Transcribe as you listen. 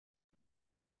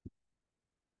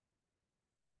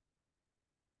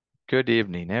Good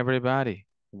evening, everybody.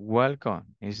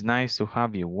 Welcome. It's nice to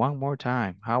have you one more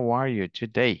time. How are you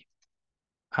today?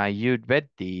 Are you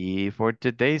ready for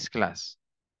today's class?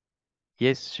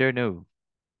 Yes or no?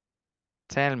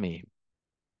 Tell me,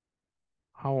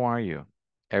 how are you?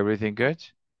 Everything good?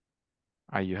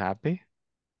 Are you happy?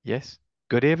 Yes?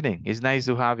 Good evening. It's nice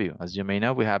to have you. As you may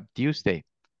know, we have Tuesday,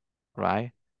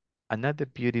 right? Another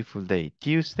beautiful day.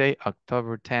 Tuesday,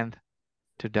 October 10th,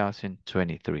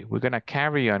 2023. We're going to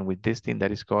carry on with this thing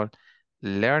that is called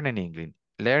learning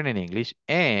English,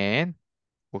 and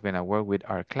we're going to work with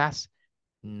our class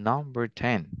number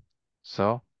 10.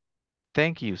 So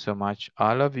thank you so much,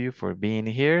 all of you, for being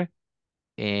here.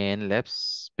 And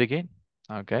let's begin.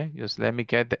 Okay, just let me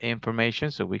get the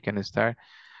information so we can start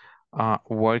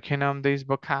working on this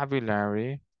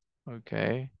vocabulary.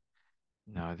 Okay,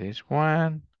 now this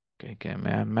one. Okay, give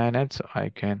me a minute so I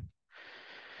can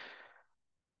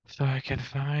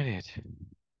find it.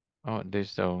 Oh,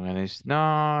 this one is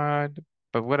not.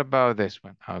 But what about this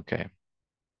one? Okay,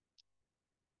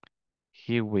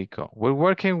 here we go. We're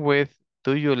working with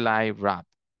Do You Like Rap?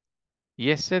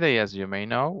 Yesterday, as you may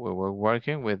know, we were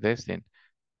working with this thing.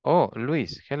 Oh,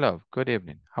 Luis, hello. Good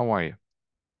evening. How are you?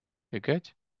 You good?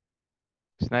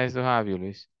 It's nice to have you,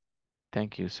 Luis.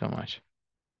 Thank you so much.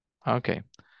 Okay.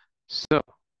 So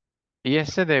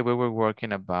yesterday we were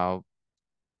working about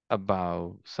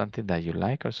something that you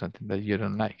like or something that you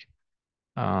don't like.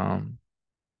 Um,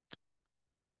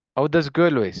 oh, that's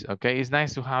good, Luis. Okay, it's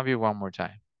nice to have you one more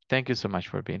time. Thank you so much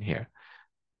for being here.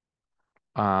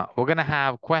 We're gonna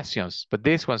have questions, but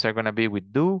these ones are gonna be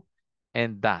with do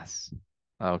and does.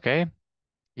 Okay?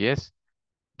 Yes,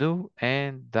 do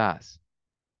and does.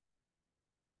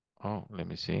 Oh, let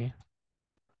me see.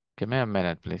 Give me a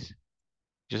minute, please.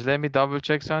 Just let me double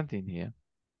check something here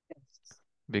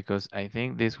because I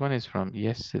think this one is from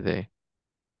yesterday.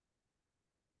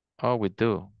 Oh, we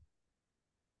do.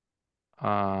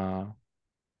 Uh,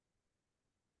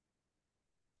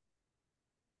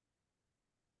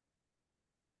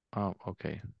 oh,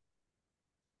 okay.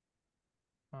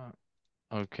 Uh,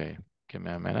 okay. Give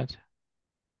me a minute.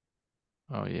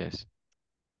 Oh, yes.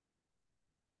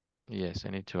 Yes, I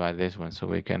need to add this one so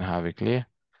we can have it clear.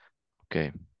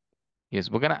 Okay. Yes,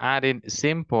 we're gonna add in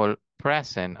simple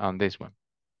present on this one.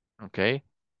 Okay.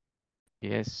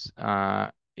 Yes.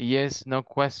 Yes, no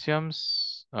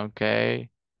questions. Okay.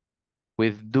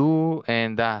 With do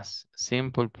and does,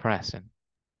 simple present.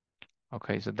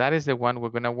 Okay, so that is the one we're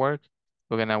gonna work.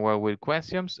 We're gonna work with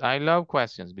questions. I love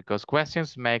questions because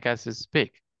questions make us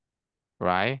speak,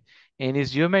 right? And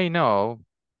as you may know,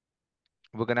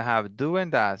 we're gonna have do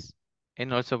and does,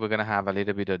 and also we're gonna have a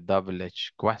little bit of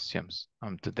double-edged questions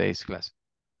on today's class.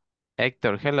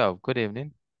 Hector, hello, good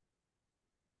evening.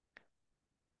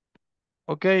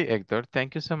 Okay, Hector,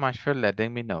 thank you so much for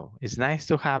letting me know. It's nice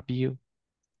to have you.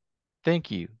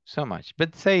 Thank you so much.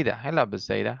 Betsaida, hello,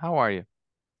 Betsaida, how are you?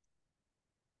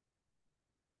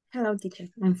 Hello, teacher.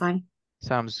 I'm fine.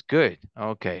 Sounds good.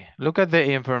 Okay, look at the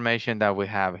information that we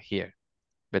have here,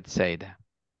 Betsaida.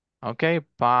 Okay,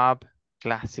 pop,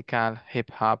 classical, hip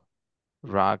hop,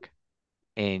 rock,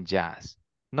 and jazz.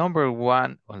 Number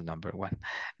one.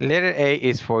 Letter A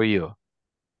is for you.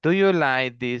 Do you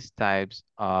like these types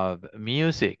of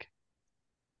music?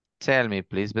 Tell me,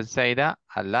 please, Betsaida.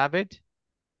 I love it.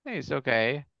 It's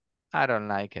okay. I don't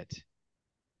like it.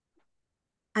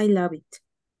 I love it.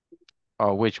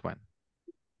 Oh, which one?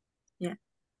 Yeah.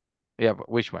 Yeah, but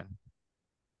which one?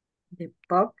 The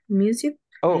pop music,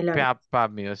 I Oh, love it.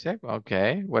 pop music.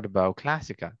 Okay. What about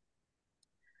classical?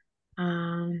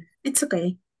 It's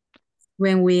okay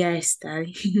when we are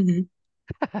studying.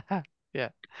 Yeah.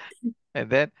 And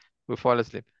then we fall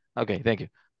asleep. Okay, thank you.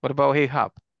 What about hip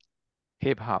hop?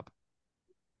 Hip hop.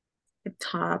 The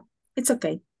top, it's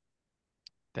okay.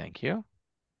 Thank you.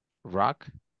 Rock.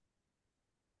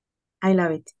 I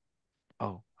love it.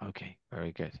 Oh, okay.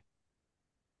 Very good.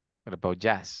 What about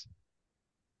jazz?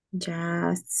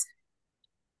 Just,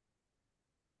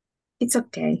 it's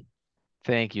okay.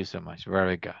 Thank you so much.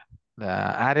 Very good.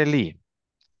 Arely,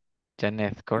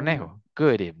 Janeth Uh, Cornejo.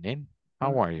 Good evening.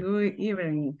 How are you? Good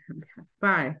evening.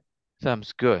 Bye.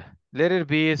 Sounds good. Letter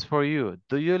B is for you.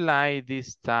 Do you like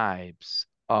these types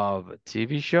of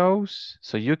TV shows?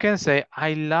 So you can say,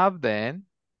 I love them.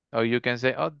 Or you can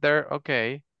say, oh, they're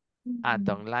okay. I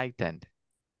don't like them.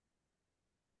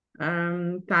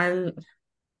 Tal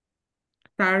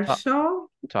tal Uh, show.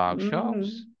 talk Mm,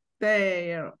 shows.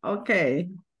 they're okay.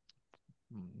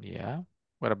 Yeah.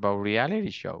 What about reality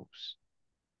shows?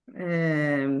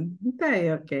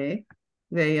 They okay.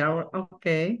 They are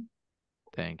okay.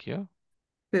 Thank you.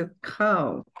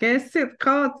 Sitcom. ¿Qué es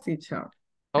sitcom, teacher?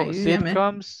 Oh, Ayúdame.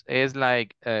 sitcoms is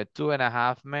like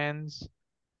 2.5 Men's,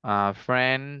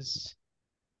 Friends.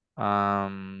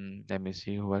 Let me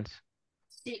see who else.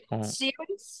 Oh,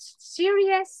 Serious.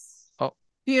 oh,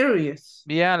 Furious.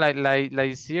 yeah,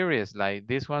 like series. Like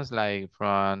this one's like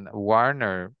from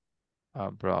Warner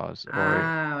Bros. Or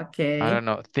Ah, I ok. don't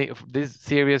know. This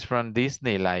series from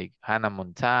Disney, like Hannah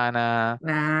Montana.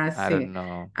 Ah, I sí. don't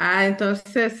know. Ah,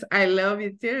 entonces, I love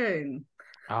you too.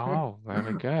 Oh,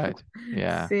 very good.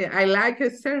 Yeah. Sí, I like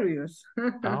it serious.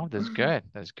 Oh, that's good.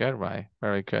 That's good, right?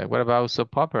 Very good. What about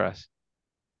soap operas?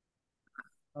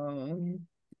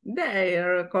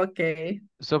 There, okay.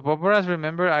 Soap operas,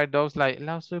 remember, are those like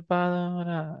La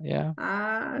Usurpadora? Yeah.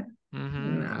 Ah,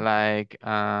 no. Like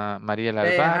María del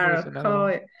They Barrio is are another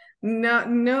one. called, no,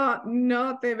 no,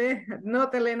 no TV, no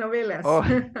telenovelas. Oh,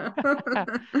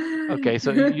 okay.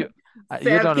 So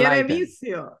Se you don't adquiere like them.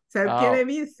 vicio, se adquiere Oh,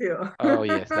 vicio. oh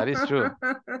yes, that is true.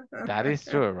 That is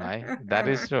true, right? That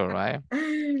is true, right?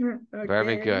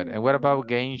 Very good. Okay. And what about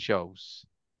game shows,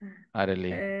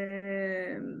 Adelie?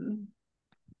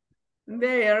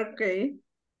 They are okay.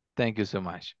 Thank you so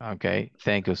much. Okay.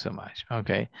 Thank you so much.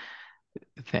 Okay.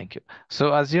 Thank you.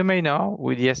 So as you may know,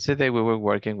 with yesterday we were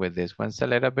working with this ones a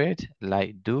little bit.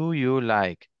 Like, do you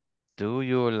like? Do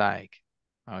you like?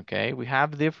 Okay. We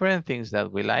have different things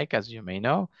that we like, as you may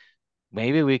know.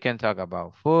 Maybe we can talk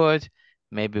about food.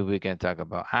 Maybe we can talk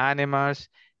about animals.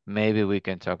 Maybe we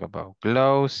can talk about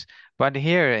clothes. But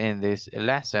here in this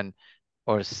lesson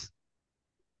or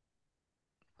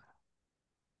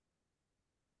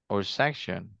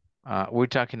section, we're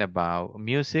talking about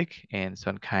music and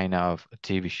some kind of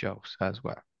TV shows as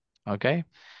well. Okay.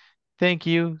 Thank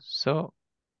you so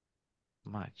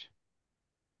much.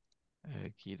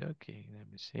 Okie dokie. Let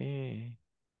me see.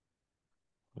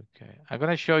 Okay. I'm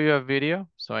gonna show you a video.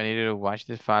 So I need you to watch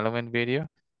the following video.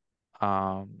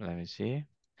 Let me see.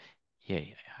 Yeah,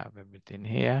 I have everything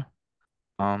here.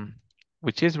 Um,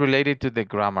 which is related to the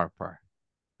grammar part.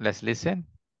 Let's listen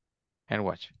and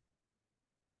watch.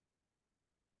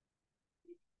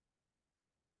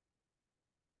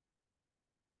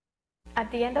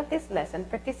 At the end of this lesson,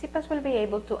 participants will be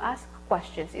able to ask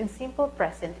questions in simple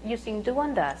present using do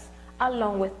and does,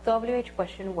 along with WH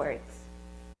question words.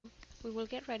 We will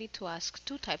get ready to ask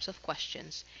two types of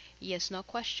questions, yes/no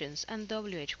questions and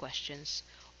WH questions.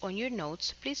 On your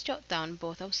notes, please jot down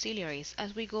both auxiliaries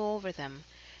as we go over them.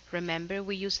 Remember,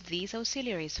 we use these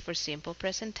auxiliaries for simple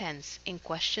present tense in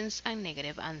questions and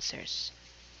negative answers.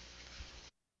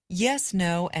 Yes,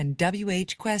 no, and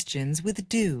WH questions with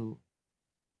do.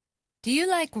 Do you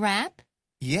like rap?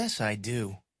 Yes, I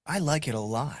do. I like it a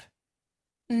lot.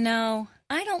 No,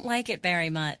 I don't like it very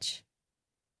much.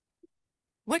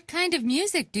 What kind of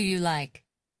music do you like?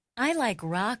 I like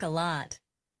rock a lot.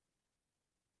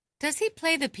 Does he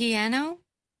play the piano?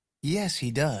 Yes,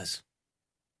 he does.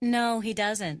 No, he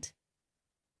doesn't.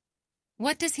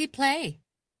 What does he play?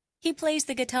 He plays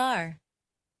the guitar.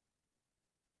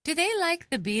 Do they like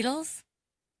the Beatles?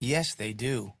 Yes, they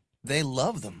do. They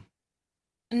love them.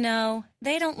 No,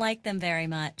 they don't like them very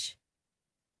much.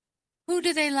 Who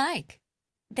do they like?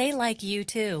 They like you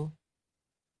too.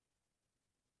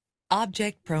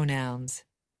 Object pronouns.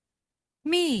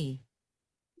 Me,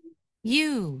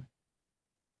 you,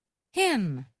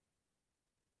 him,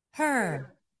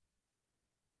 her,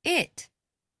 it,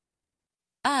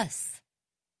 us,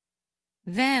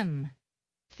 them.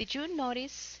 Did you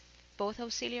notice both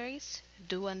auxiliaries,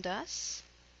 do and does?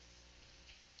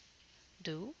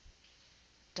 Do,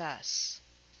 does.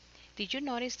 Did you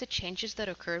notice the changes that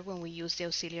occurred when we used the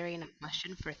auxiliary in a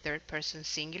question for third person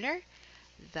singular?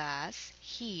 Does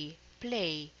he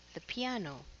play the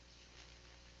piano?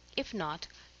 If not,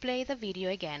 play the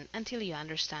video again until you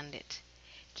understand it.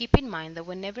 Keep in mind that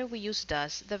whenever we use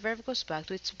does, the verb goes back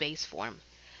to its base form.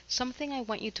 Something I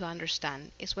want you to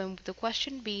understand is when the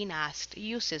question being asked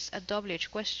uses a WH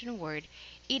question word,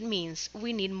 it means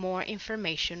we need more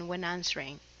information when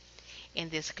answering. In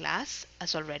this class,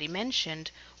 as already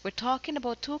mentioned, we're talking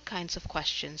about two kinds of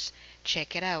questions.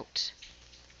 Check it out.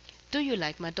 Do you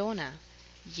like Madonna?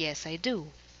 Yes, I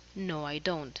do. No, I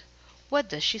don't. What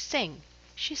does she sing?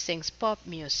 She sings pop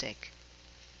music.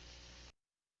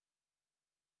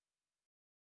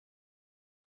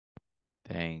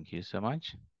 Thank you so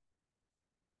much.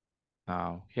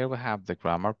 Now, here we have the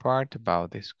grammar part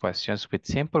about these questions with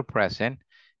simple present.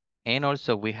 And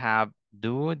also we have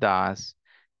do, does,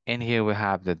 and here we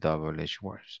have the WH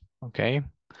words, okay?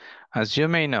 As you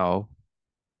may know,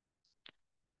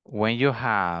 when you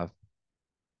have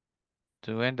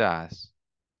do and does,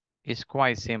 it's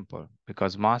quite simple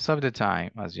because most of the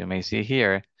time, as you may see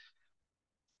here,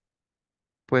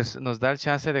 Pues nos da el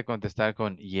chance de contestar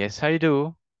con yes, I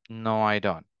do, no, I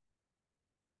don't.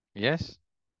 Yes.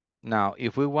 Now,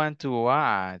 if we want to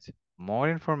add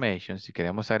more information, si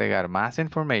queremos agregar más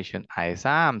information a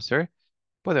esa answer,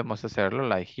 podemos hacerlo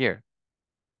like here.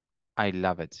 I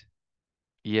love it.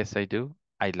 Yes, I do.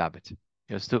 I love it.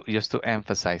 Just to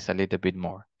emphasize a little bit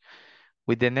more.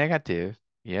 With the negative,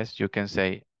 yes, you can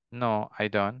say, no, I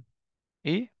don't.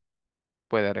 Y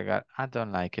puede agregar, I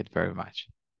don't like it very much.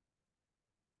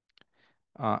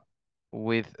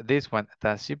 With this one,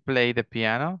 does she play the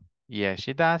piano? Yes,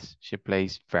 she does. She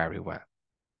plays very well.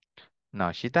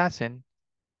 No, she doesn't.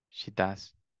 She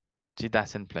does. She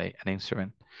doesn't play an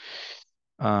instrument.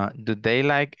 Do they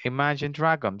like Imagine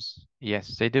Dragons?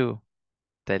 Yes, they do.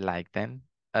 They like them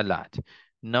a lot.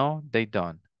 No, they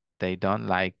don't. They don't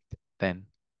like them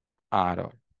at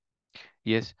all.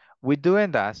 Yes, we do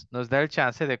and does nos da el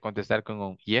chance de contestar con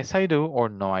un yes, I do or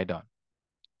no, I don't.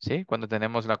 ¿Sí? Cuando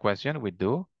tenemos la question, we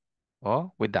do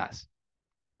o we does.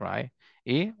 Right?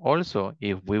 Y also,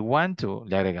 if we want to,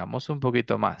 le agregamos un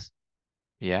poquito más.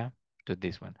 Yeah, to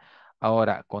this one.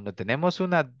 Ahora, cuando tenemos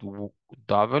una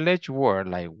double-edged word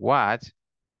like what,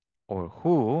 or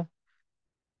who,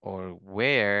 or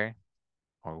where,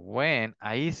 or when,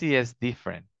 ahí sí es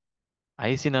different.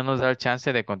 Ahí sí no nos da el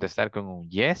chance de contestar con un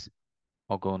yes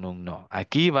o con un no.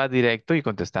 Aquí va directo y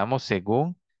contestamos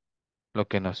según lo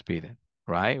que nos piden.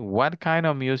 Right? What kind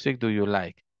of music do you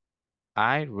like?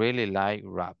 I really like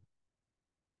rap.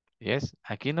 Yes.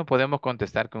 Aquí no podemos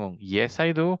contestar con un yes,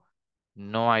 I do,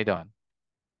 no, I don't.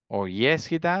 Or yes,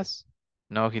 he does,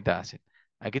 no, he doesn't.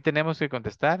 Aquí tenemos que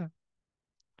contestar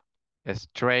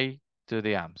straight to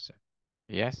the answer.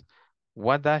 Yes.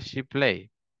 What does she play?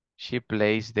 She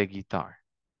plays the guitar.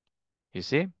 You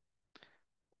see?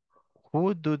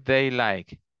 Who do they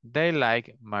like? They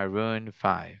like Maroon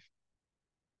 5.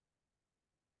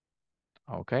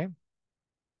 Okay.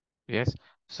 Yes.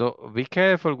 So be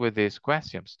careful with these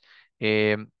questions.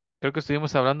 Creo que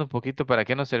estuvimos hablando un poquito para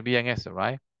qué nos servían eso,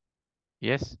 right?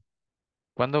 Yes.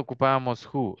 ¿Cuándo ocupábamos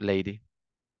who, lady?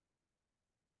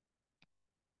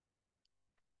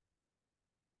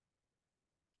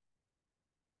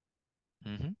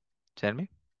 Tell me.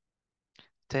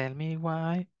 Tell me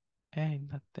why ain't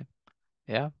nothing.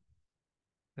 Yeah,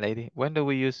 lady. When do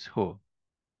we use who?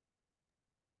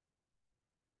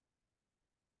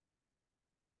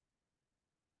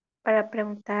 Para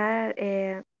preguntar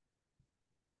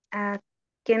a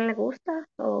quién le gusta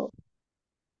o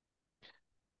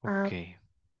Okay.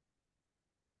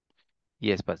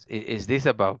 Yes, but is this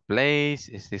about place?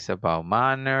 Is this about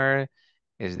manner?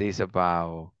 Is this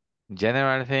about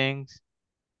general things?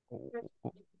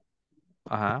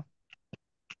 Uh-huh.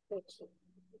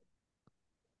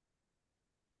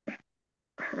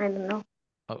 I don't know.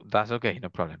 Oh, that's okay, no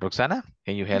problem. Roxana,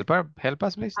 can you help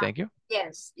us, please? Thank you.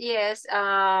 Yes,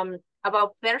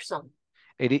 about person.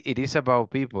 It is about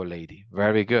people, lady.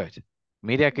 Very good.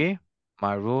 Mire aquí,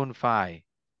 Maroon 5.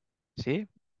 ¿Sí?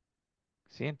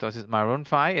 Sí, entonces Maroon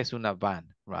 5 es una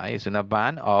band, right? Es una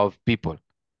band of people.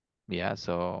 Yeah,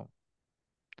 so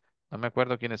no me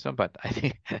acuerdo quiénes son, but I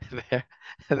think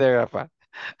they're a band.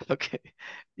 Okay,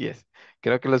 yes.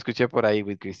 Creo que lo escuché por ahí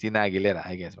with Cristina Aguilera,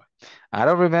 I guess. Right? I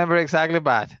don't remember exactly,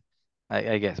 but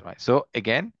I guess, right? So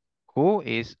again, who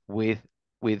is with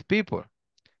people?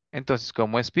 Entonces,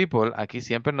 como es people, aquí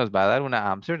siempre nos va a dar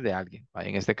una answer de alguien. ¿Vale?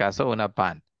 En este caso, una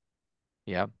band.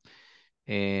 ¿Ya?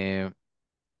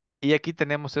 Y aquí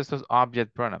tenemos estos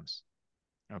object pronouns.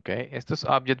 ¿Ok? Estos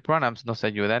object pronouns nos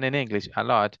ayudan en English a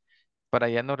lot para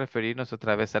ya no referirnos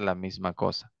otra vez a la misma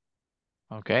cosa.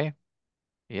 ¿Ok?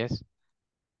 Yes.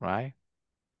 Right.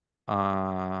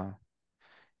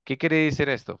 ¿Qué quiere decir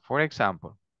esto? For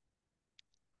example,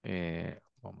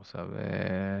 vamos a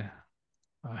ver.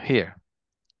 Here.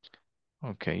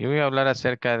 Ok, yo voy a hablar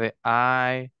acerca de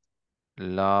I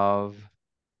love.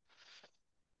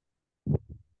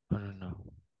 No, no, no.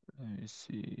 Let me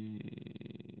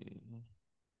see.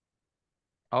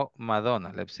 Oh,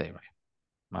 Madonna, let's say, right?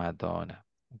 Madonna.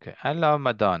 Okay, I love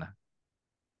Madonna.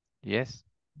 Yes.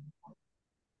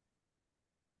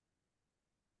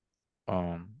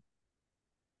 Um,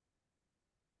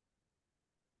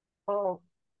 Oh,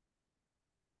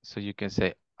 so you can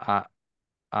say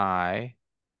I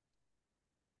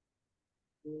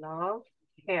love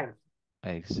her.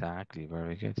 exactly,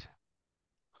 very good.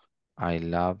 I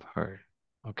love her.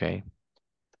 Okay.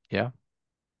 Yeah.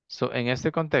 So en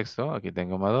este contexto, aquí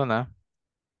tengo Madonna.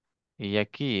 Y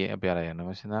aquí, ahora ya no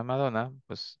mencionaba Madonna,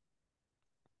 pues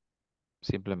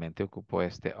simplemente ocupo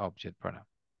este object pronoun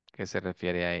que se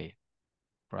refiere a ella,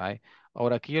 right?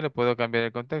 Ahora aquí yo le puedo cambiar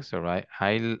el contexto, right?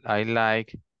 I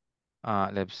like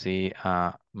let's see,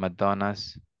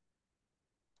 Madonna's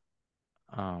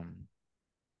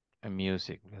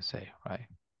music, let's say, right?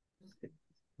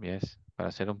 Yes,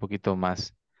 para ser un poquito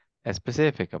más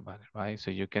specific about it, right? So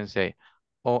you can say,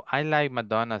 oh, I like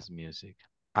Madonna's music.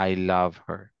 I love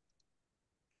her.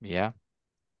 Yeah.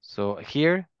 So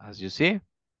here, as you see,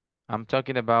 I'm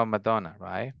talking about Madonna,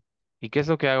 right? ¿Y qué es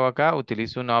lo que hago acá?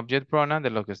 Utilizo un object pronoun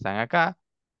de los que están acá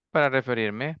para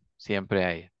referirme siempre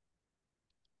a ella.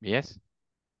 Yes,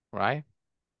 right?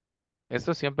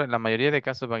 Esto siempre, la mayoría de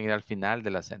casos van a ir al final de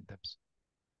la sentence,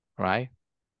 right?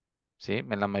 Sí,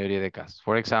 en la mayoría de casos.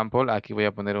 For example, aquí voy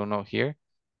a poner uno here.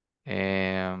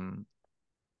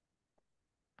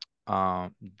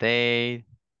 They,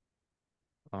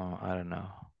 I don't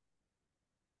know,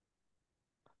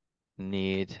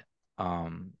 need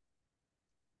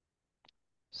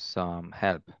some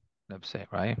help, let's say,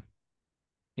 right?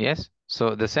 Yes,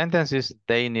 so the sentence is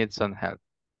they need some help.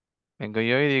 Vengo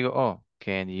yo y digo, oh,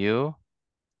 can you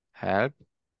help?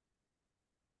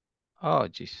 Oh,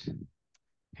 geez.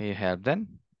 Can you help them?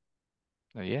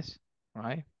 Oh, yes,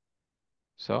 right?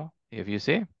 So, if you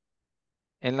see,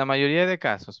 en la mayoría de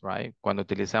casos, right, cuando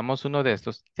utilizamos uno de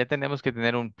estos, ya tenemos que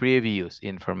tener un previous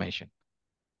information.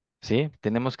 ¿Sí?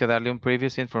 Tenemos que darle un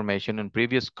previous information, un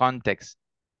previous context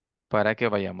para que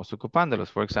vayamos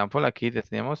ocupándolos. Por ejemplo, aquí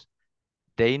tenemos,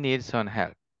 they need some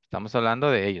help. Estamos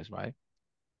hablando de ellos, right?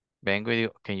 Vengo y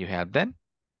digo, can you help them?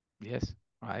 Yes,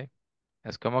 right?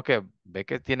 Es como que ve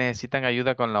que necesitan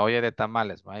ayuda con la olla de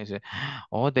tamales, right? Dice,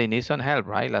 oh, they need some help,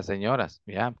 right? Las señoras.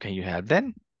 Yeah, can you help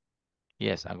them?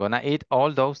 Yes, I'm gonna eat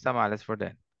all those tamales for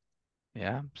them.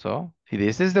 Yeah, so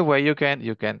this is the way you can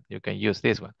use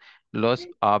this one. Los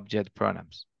object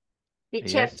pronouns.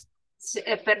 Teacher, Yes,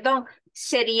 perdón,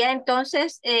 sería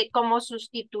entonces como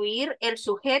sustituir el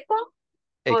sujeto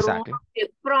por un exactly,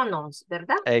 pronouns,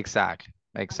 ¿verdad? exactly,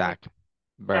 exactly.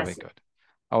 Very Gracias. good.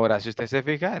 Ahora, si usted se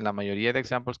fija, en la mayoría de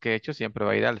ejemplos que he hecho, siempre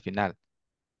va a ir al final.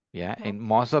 Yeah, in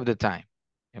most of the time.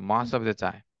 In most of the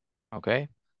time. Okay.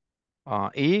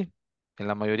 Y en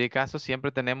la mayoría de casos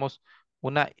siempre tenemos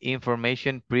una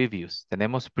information previous.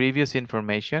 Tenemos previous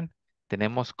information.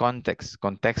 Tenemos context,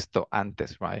 contexto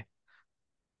antes, right?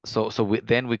 So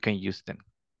then we can use them.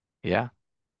 Yeah.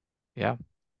 Yeah.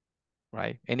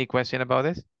 Right. Any question about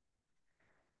this?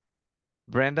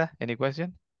 Brenda, any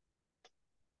question?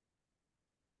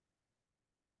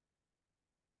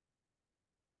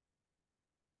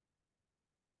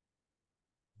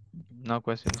 No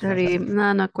questions, Sorry,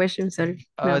 Brenda? no question, sorry.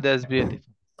 Oh, No. that's beautiful.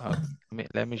 Okay.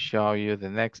 Let me show you the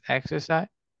next exercise.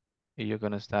 You're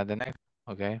going to start the next.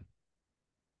 Okay.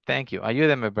 Thank you.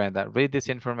 Ayúdame, Brenda. Read this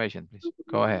information, please.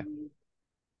 Go ahead.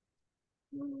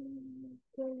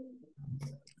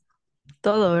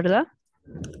 Todo, ¿verdad?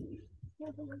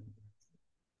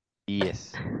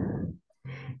 Yes.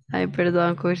 Ay,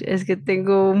 perdón, coach. Es que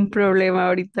tengo un problema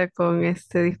ahorita con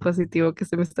este dispositivo que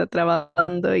se me está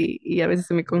trabando y a veces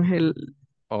se me congela.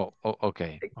 Oh,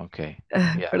 okay. Okay.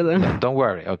 Ah, Yeah. perdón. Don't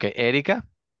worry. Okay. Erika.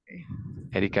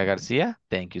 Erika Garcia.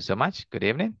 Thank you so much. Good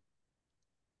evening.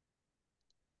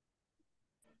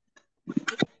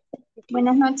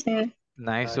 Buenas noches.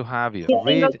 Nice to have you. ¿Qué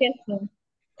tengo que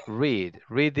hacer?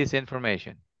 Read this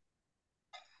information.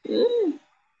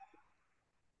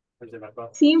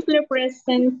 Simple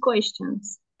present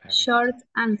questions. Very Short good.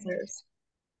 answers.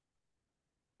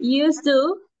 Use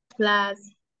do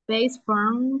plus base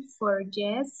form for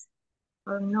yes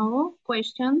or no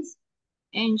questions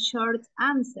and short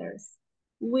answers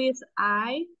with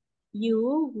I,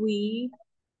 you, we,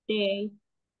 they,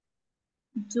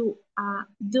 do,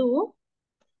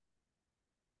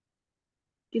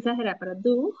 quizás era para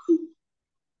do,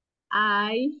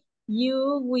 I,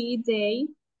 you, we, they,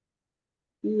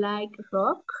 like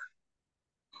rock.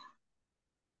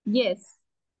 Yes,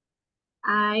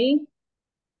 I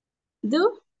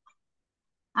do.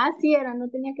 Así era, no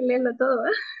tenía que leerlo todo.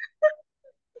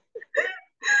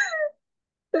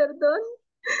 Perdón.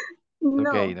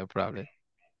 Okay, No, no problem.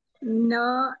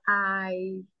 no,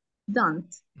 I don't.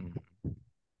 Mhm.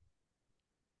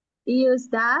 Use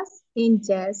does in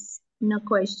yes, no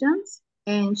questions,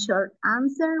 and short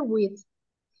answer with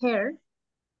her,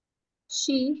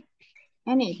 she,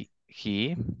 and it.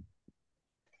 He.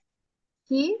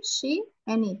 He, she,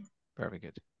 and it. Very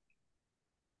good.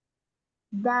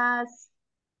 Does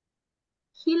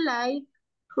he like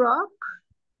rock?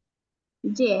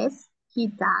 Yes, he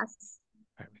does.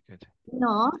 Very good.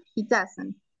 No, he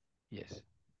doesn't. Yes.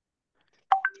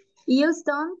 Use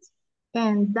don't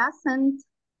and doesn't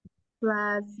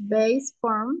plus base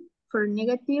form for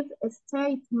negative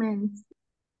statements.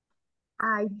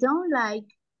 I don't like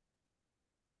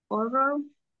horror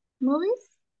movies.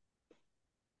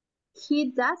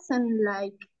 He doesn't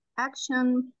like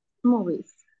action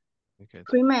movies. Okay.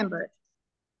 Remember,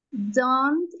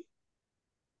 don't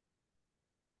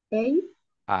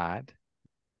Add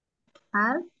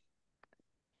add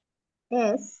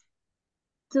S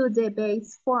to the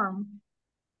base form.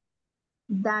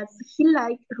 Does he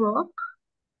like rock?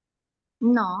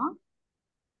 No.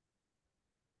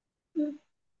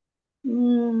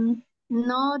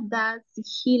 No, does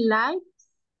he like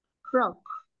rock?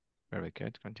 Very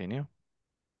good. Continue.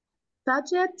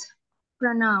 Subject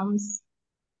pronouns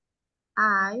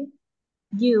I,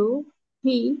 you,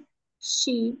 he,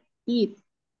 she, it,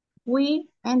 we,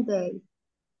 and they.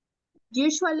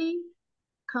 Usually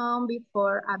come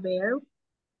before a verb.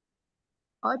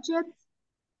 Object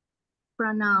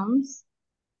pronouns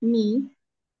me,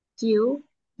 you,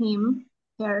 him,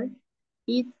 her,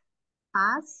 it,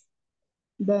 us,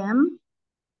 them.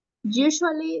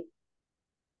 Usually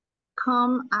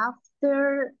come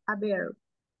after a verb.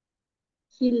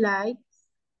 He likes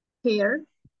her,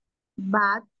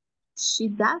 but she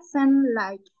doesn't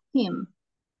like him.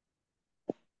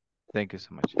 Thank you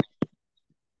so much.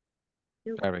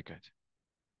 Very good.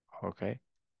 Okay.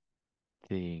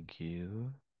 Thank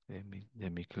you.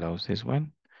 Let me close this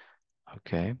one.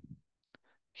 Okay.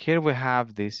 Here we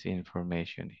have this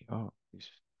information. Oh,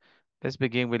 let's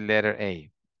begin with letter A.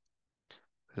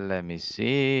 Let me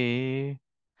see.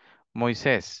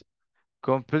 Moises,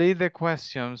 complete the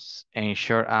questions and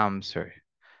short answer.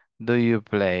 Do you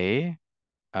play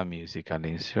a musical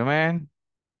instrument?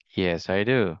 Yes, I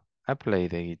do. I play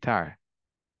the guitar.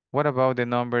 What about the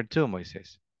number 2,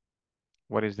 Moises?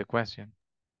 What is the question?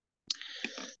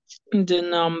 The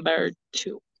number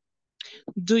 2.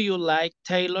 Do you like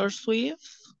Taylor Swift?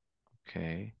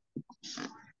 Okay.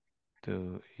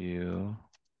 Do you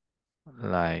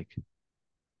like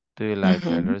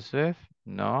Taylor Swift?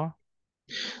 No.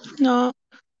 No,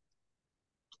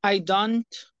 I don't.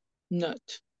 Not.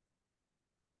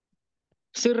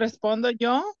 Si respondo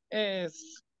yo,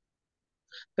 es...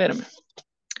 Espérame.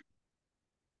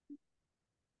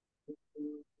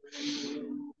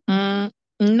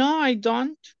 No, I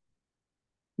don't.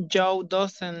 Joe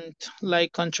doesn't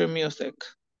like country music.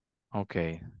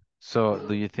 Okay. So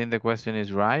do you think the question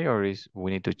is right or is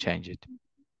we need to change it?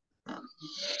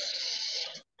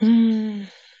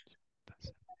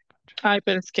 Ay,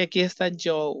 pero es que aquí está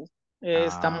Joe.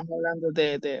 Estamos hablando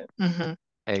de...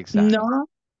 Exactly. No,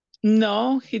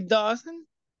 no, he doesn't.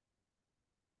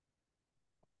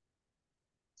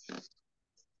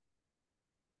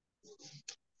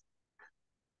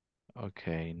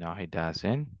 Okay, no, he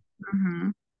doesn't.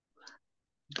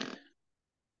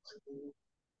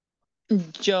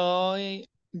 Joy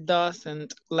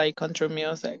doesn't like country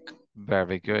music.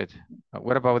 Very good.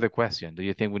 What about the question? Do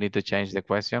you think we need to change the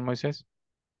question, Moises?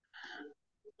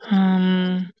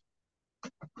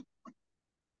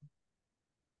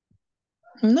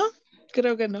 No,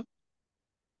 creo que no.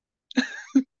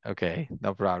 Okay,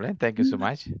 no problem. Thank you so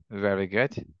much. Very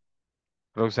good.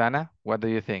 Roxana, what do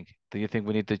you think? Do you think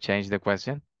we need to change the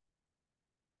question?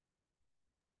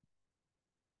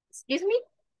 Excuse me?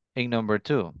 In number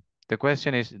 2, the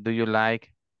question is, do you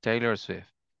like Taylor Swift?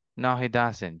 No, he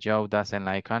doesn't. Joe doesn't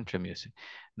like country music.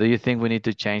 Do you think we need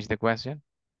to change the question?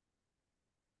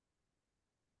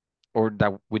 Or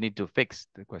that we need to fix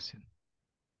the question?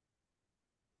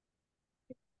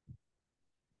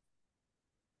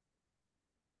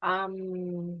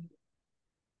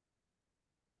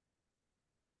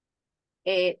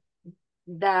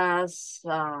 Does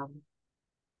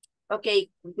okay,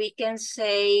 we can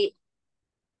say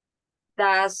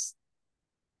does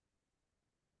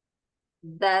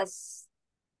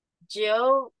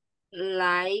Joe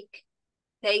like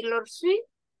Taylor Swift?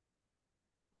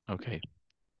 Okay,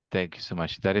 thank you so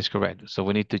much. That is correct. So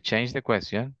we need to change the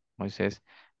question, Moises,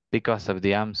 because of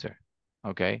the answer.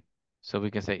 Okay, so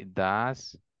we can say,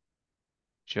 does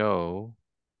Joe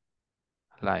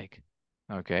like?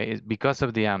 Okay, it's because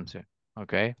of the answer.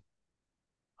 Okay.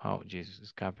 Oh, Jesus,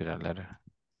 it's capital letter.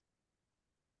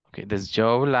 Okay, does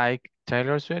Joe like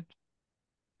Taylor Swift?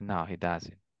 No, he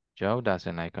doesn't. Joe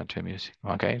doesn't like country music.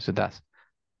 Okay, so that's.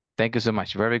 Thank you so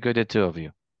much. Very good, the two of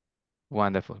you.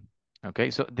 Wonderful. Okay,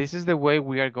 so this is the way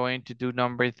we are going to do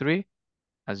number 3,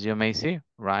 as you may see,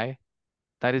 right?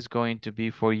 That is going to be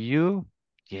for you.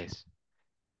 Yes.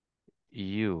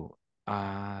 You.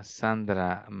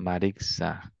 Sandra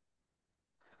Marixa.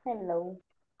 Hello.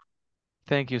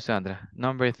 Thank you, Sandra.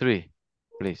 Number 3,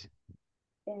 please.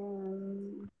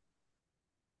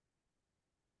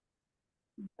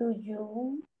 Do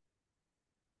you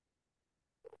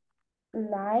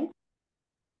like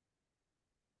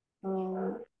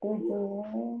do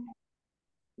you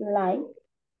like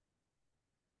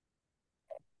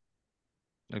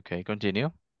Okay,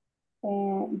 continue.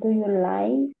 Do you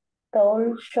like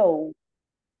talk show?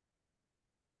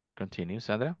 Continue,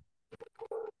 Sandra.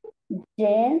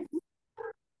 Yes,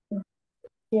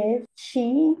 yes,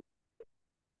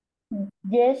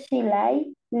 yes, she like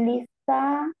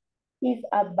Lisa is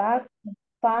a big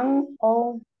fan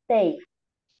of tape.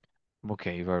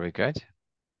 Okay, very good.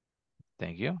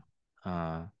 Thank you.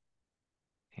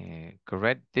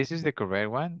 Correct. This is the correct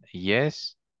one.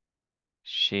 Yes,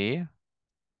 she.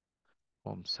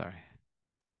 Oh, I'm sorry.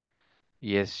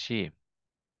 Yes, she.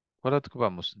 ¿Cuál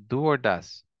ocupamos? Do or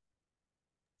does?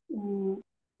 Mm,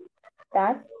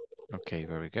 that Okay,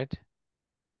 very good.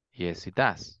 Yes, it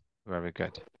does. Very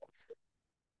good.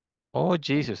 Oh,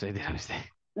 Jesus, I did a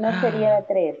mistake. no sería la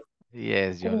tres.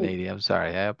 Yes, young Three. lady, I'm sorry.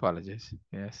 I apologize.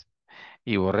 Yes.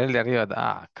 Y borré el de arriba.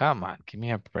 Ah, come on, give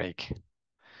me a break.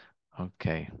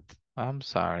 Okay, I'm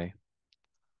sorry.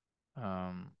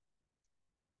 Um,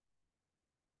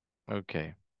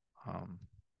 okay. Um,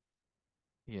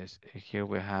 yes, here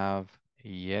we have,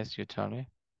 yes, you tell me.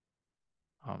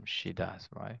 She does,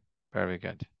 right? Very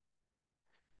good.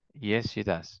 Yes, she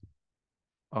does.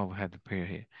 Oh, we have the period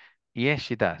here. Yes,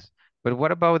 she does. But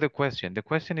what about the question? The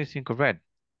question is incorrect.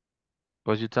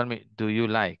 Because you tell me, do you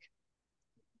like?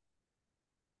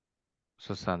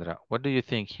 So, Sandra, what do you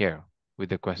think here with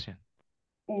the question?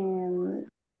 Um,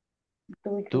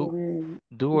 do Do, you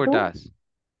do or do does?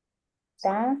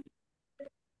 that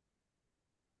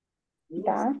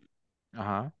that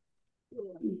Uh-huh.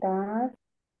 that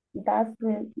that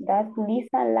that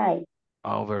Lisa like?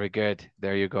 Oh, very good.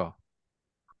 There you go.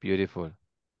 Beautiful.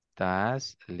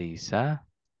 Does Lisa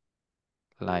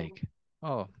like?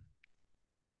 Oh,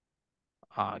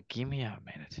 give me a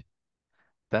minute.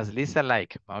 Does Lisa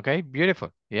like? Okay, beautiful.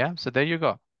 Yeah, so there you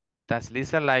go. Does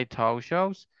Lisa like talk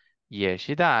shows? Yes,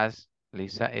 she does.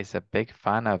 Lisa is a big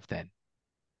fan of them.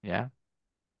 Yeah.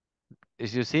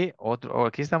 As you see, o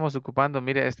aquí estamos ocupando,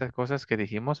 mire, estas cosas que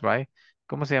dijimos, right?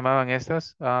 ¿Cómo se llamaban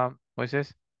estas,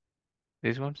 Moisés?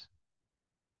 These ones?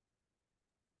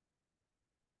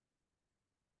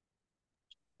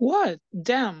 What?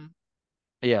 Them.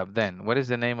 Yeah, then, what is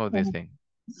the name of this thing?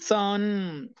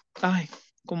 Son, ay,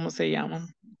 ¿cómo se llaman?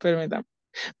 Permítame.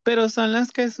 Pero son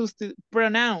las que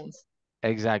pronouns.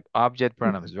 Exact, object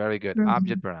pronouns, very good.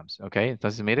 Object pronouns, okay?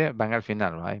 Entonces, mire, van al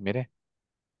final, right? Mire,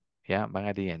 ya, van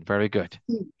at the end, very good.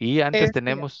 Y antes Este,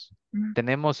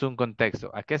 tenemos un contexto.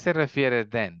 ¿A qué se refiere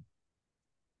then?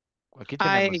 Aquí a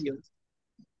tenemos, ellos.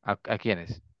 ¿a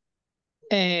quiénes?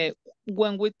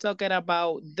 When we talking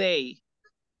about they.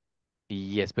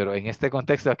 Yes, pero en este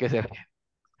contexto, ¿a qué se refiere?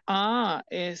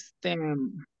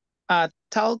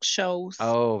 Talk shows.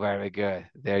 Oh, very good.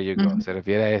 There you go. Se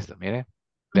refiere a esto, mire.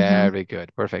 Very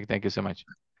good. Perfect. Thank you so much.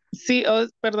 Sí,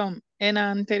 perdón. En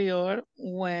anterior,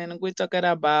 when we talking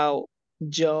about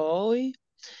joy,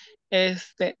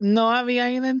 no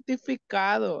había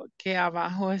identificado que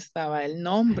abajo estaba el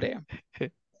nombre.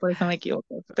 Por eso me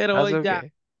equivoqué. Pero That's ya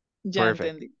okay. Perfect.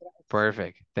 entendí.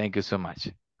 Perfect. Thank you so much.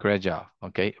 Great job.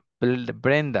 Okay.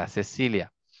 Brenda,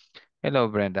 Cecilia. Hello,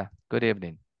 Brenda. Good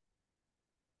evening.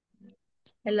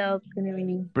 Hello, good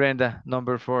evening. Brenda,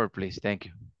 number 4, please. Thank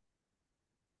you.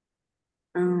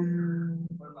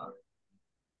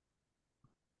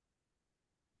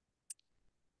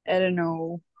 I don't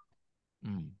know.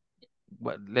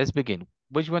 Well, let's begin.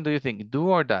 Which one do you think? Do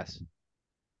or does?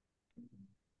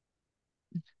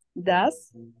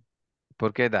 ¿Das?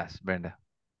 ¿Por qué does, Brenda?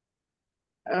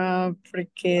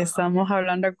 Porque estamos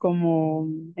hablando como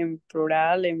en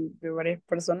plural, de varias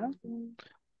personas.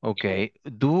 Okay.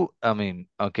 Do, I mean,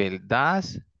 okay,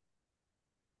 does.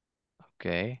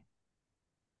 Okay.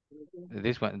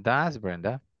 This one, does,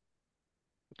 Brenda.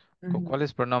 ¿Con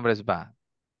cuáles pronombres va?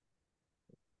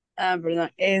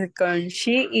 Perdón, es con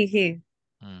she y he.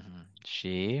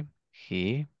 She,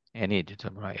 he, and it.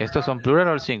 Right. ¿Estos son plural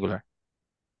o singular?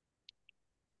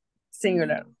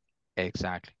 Singular.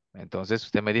 Exactly. Entonces,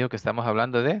 usted me dijo que estamos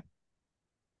hablando de...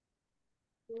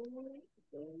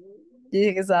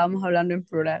 Dije que estábamos hablando en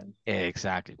plural.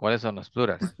 Exactly. ¿Cuáles son los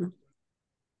plurals?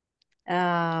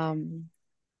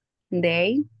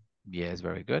 They. Yes,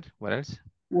 very good. What else?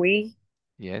 We.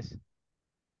 Yes.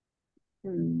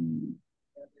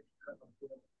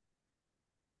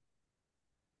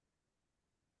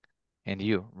 And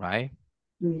you, right?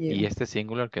 Y You. este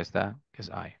singular que está, que es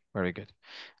I. Very good.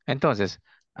 Entonces,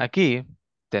 aquí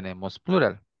tenemos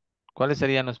plural. ¿Cuáles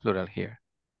serían los plural here?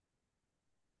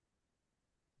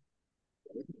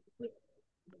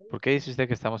 ¿Por qué dice usted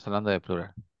que estamos hablando de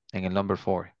plural? En el number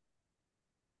 4.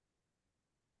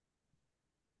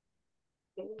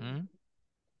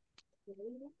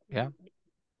 ¿Ya?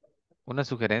 Una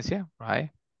sugerencia,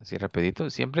 right? Así rapidito.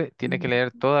 Siempre tiene que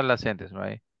leer todas las sentences,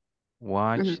 right?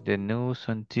 Watch Ujú. the news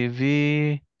on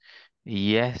TV.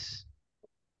 Yes,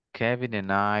 Kevin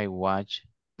and I watch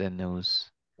the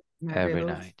news Más de every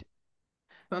dos. night.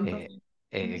 ¿Cuántos?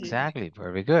 Eh, exactly,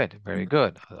 very good, very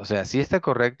good. O sea, sí está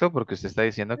correcto porque usted está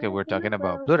diciendo que we're talking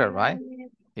about plural, right?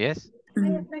 Yes,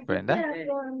 Ujú. Brenda.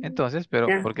 Entonces, pero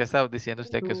Ya. ¿por qué está diciendo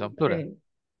usted que son plural?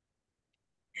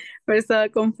 Pero estaba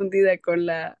confundida con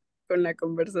la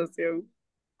conversación,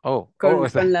 con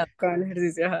el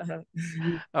ejercicio. Ajá.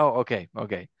 oh, okay,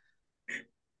 okay.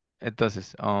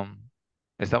 Entonces,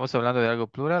 ¿estamos hablando de algo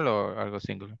plural o algo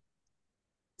singular?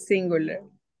 Singular.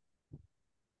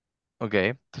 Okay,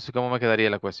 entonces, ¿cómo me quedaría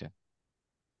la cuestión?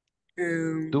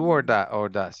 Do or Um, da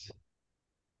or does?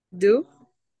 do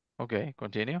Okay,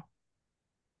 continue.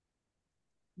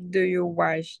 do you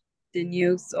watch the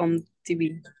news on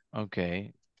TV?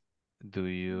 Okay, do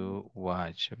you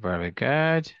watch? Very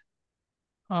good.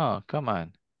 Oh, come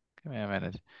on. Give me a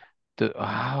minute.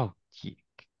 Oh,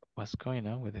 what's going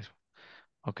on with this?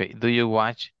 Okay, do you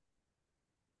watch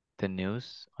the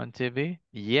news on TV?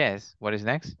 Yes. What is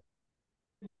next?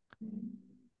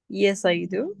 Yes, I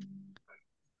do.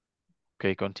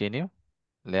 Okay, continue.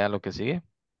 Lea lo que sigue.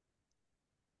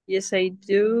 Yes, I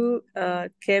do.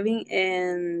 Kevin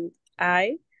and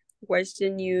I watch the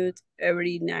news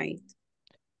every night.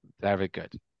 Very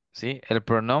good. Sí, el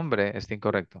pronombre está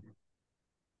incorrecto.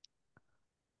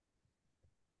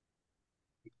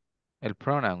 El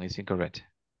pronoun is incorrect.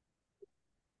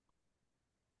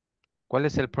 ¿Cuál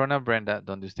es el pronoun, Brenda,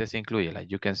 donde usted se incluye? Like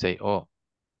you can say, oh,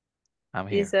 I'm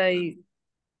Yes, here. I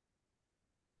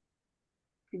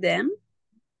them.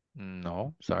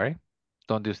 No, sorry.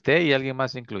 Donde usted y alguien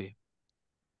más se incluye.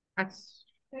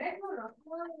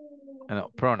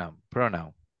 No,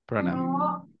 pronoun.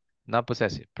 No. Not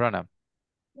possessive, pronoun.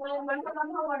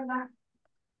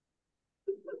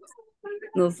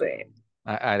 No sé.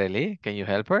 Arely, can you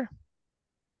help her?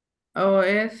 O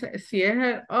es, si es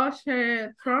el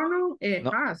Usher pronoun, es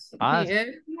No, has. Si ah,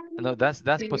 es, no, that's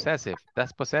si, possessive.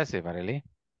 That's possessive, Arely.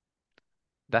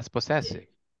 That's possessive.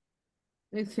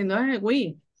 si no es el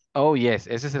we. Oh, yes,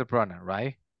 ese es el pronoun,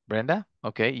 right? Brenda,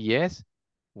 okay, yes,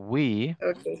 we.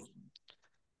 Okay.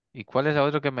 ¿Y cuál es el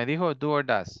otro que me dijo? Do or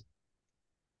does?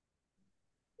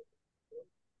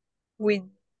 We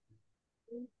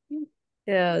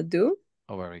do.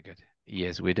 Oh, very good.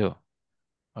 Yes, we do.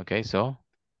 Okay, so,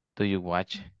 do you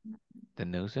watch the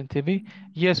news on TV?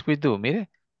 Yes, we do. Mire,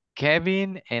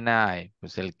 Kevin and I.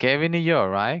 Pues el Kevin y yo,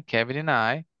 right? Kevin and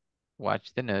I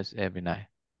watch the news every night.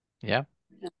 Yeah,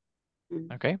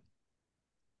 Mm, okay.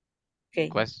 okay.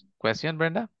 Question,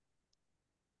 Brenda?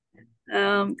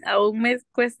 Aún me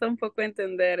cuesta un poco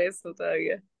entender eso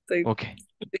todavía. Estoy Okay,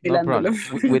 no hilándolo.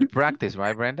 problem. With practice,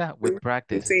 right, Brenda? With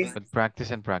practice. Sí. With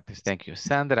practice and practice. Thank you.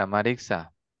 Sandra, Marixa.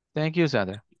 Thank you,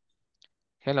 Sandra.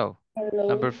 Hello.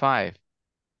 Number Hello. five.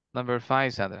 Number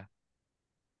five, Sandra.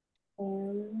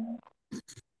 Um,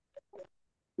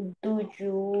 do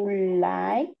you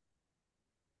like?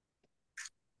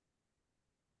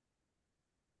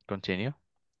 Continue.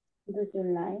 Do you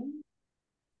like?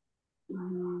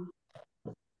 Mm,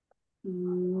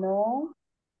 no.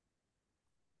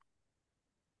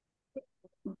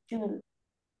 You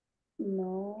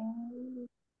no.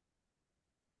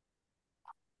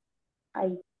 I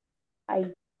I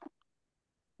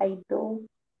I do.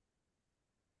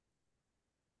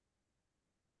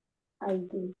 I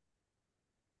do.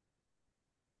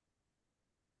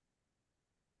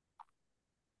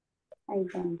 I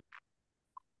don't.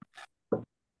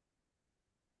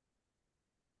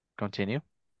 Continue.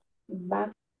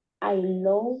 But I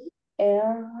love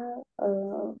R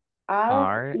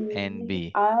R and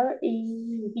B. R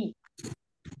E B.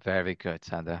 Very good,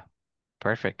 Sandra.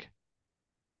 Perfect.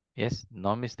 Yes,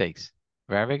 no mistakes.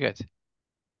 Very good.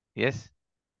 Yes.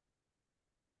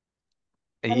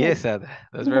 Yes, Sandra.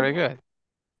 That's very good.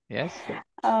 Yes.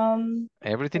 Um.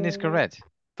 Everything is correct.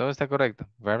 Todo está correcto.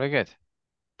 Very good.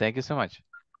 Thank you so much.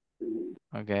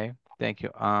 Okay. Thank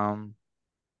you.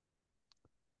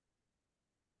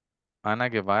 Ana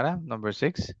Guevara, number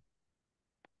 6.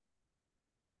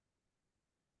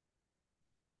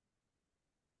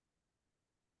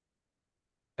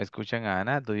 ¿Escuchan a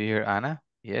Ana? Do you hear Ana?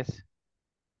 Yes.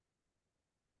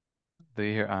 Do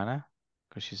you hear Ana?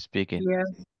 Because she's speaking.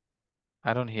 Yes.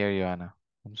 I don't hear you, Ana.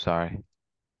 I'm sorry.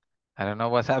 I don't know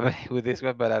what's happening with this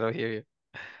one, but I don't hear you.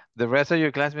 The rest of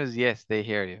your classmates, yes, they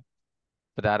hear you.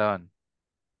 But I don't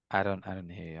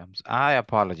hear you. I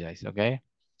apologize, okay?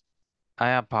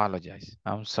 I apologize.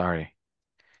 I'm sorry.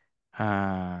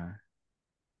 Uh,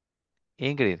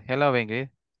 Ingrid. Hello, Ingrid.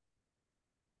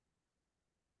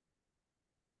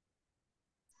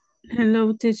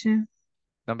 Hello, teacher.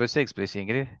 Number 6, please,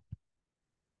 Ingrid.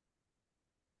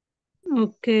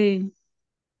 Okay.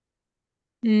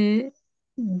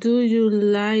 Do you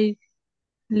like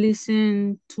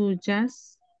listen to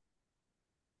jazz?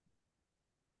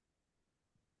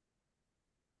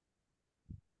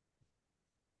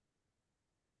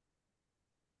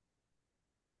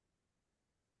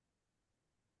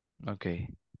 Okay.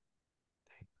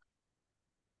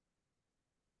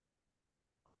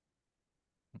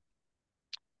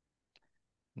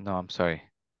 No, I'm sorry.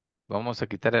 Vamos a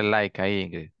quitar el like ahí,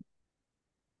 Ingrid.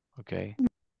 Okay.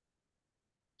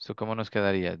 So, ¿cómo nos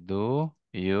quedaría? Do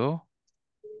you?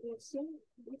 Listen,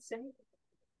 listen,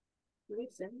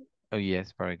 listen. Oh,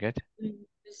 yes, very good.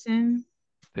 Listen.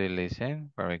 Do you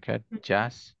listen? Very good.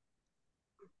 Jazz.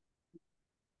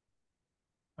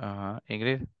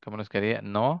 Ingrid, ¿cómo nos quedaría?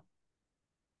 No.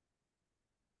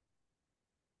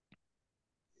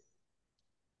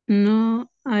 No,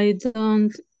 I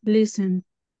don't listen.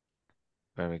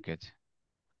 Very good.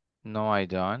 No, I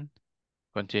don't.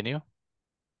 Continue.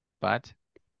 But.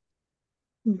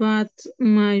 But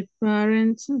my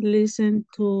parents listen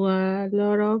to a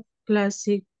lot of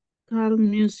classical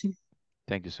music.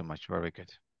 Thank you so much. Very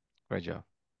good. Great job.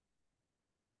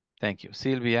 Thank you.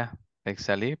 Silvia,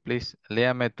 Exali, please.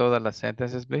 Léame todas las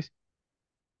sentences, please.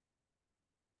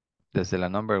 Desde la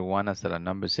number 1 hasta la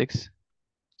number 6.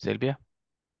 Silvia.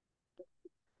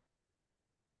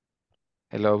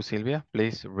 Hello, Silvia.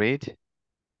 Please read.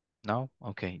 No?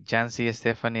 Okay. Jancy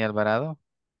Stephanie Alvarado.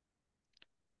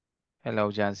 Hello,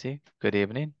 Jancy. Good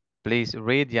evening. Please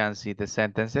read, Jancy, the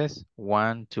sentences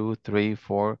 1, 2, 3,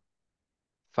 4,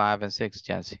 5, and 6,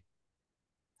 Jancy.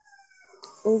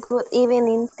 Good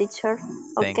evening, teacher.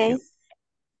 Thank Okay. you.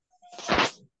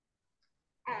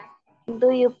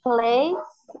 Do you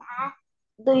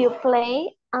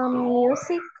play a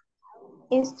music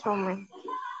instrument?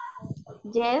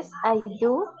 Yes, I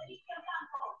do.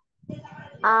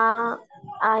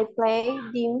 I play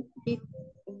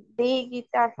the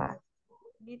guitar.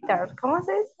 ¿Cómo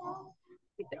se dice?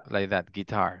 Like that.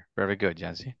 Guitar. Very good,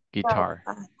 Jancy. Guitar.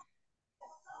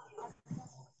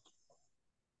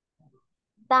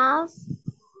 Does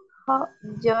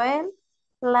Joel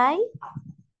like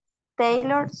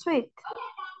Taylor Swift?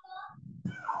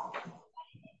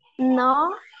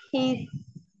 No, he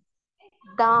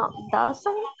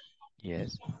doesn't.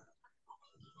 Yes.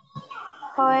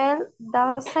 Joel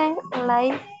doesn't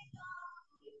like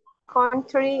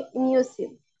country music.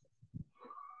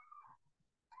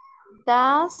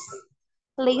 Does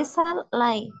Lisa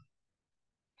like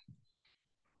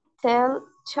tell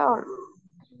short?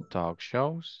 Talk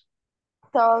shows.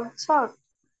 Tell short.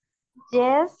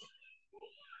 Yes,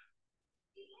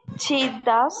 she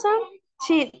doesn't.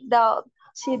 She does.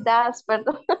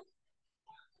 Pardon.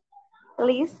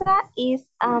 Lisa is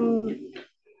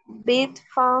bit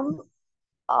fan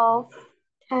of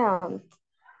town.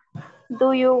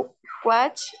 Do you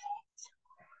watch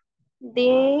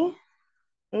the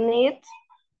net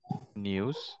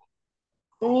News.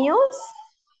 news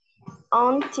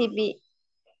on TV?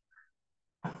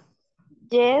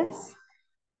 Yes,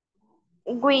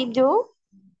 we do.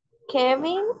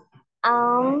 Kevin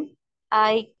and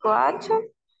I watch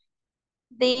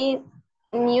the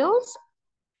news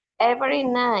every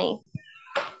night.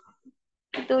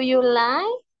 Do you like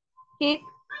hip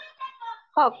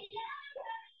hop?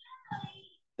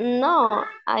 No,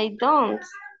 I don't.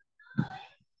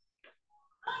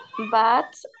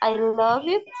 But I love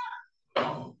it.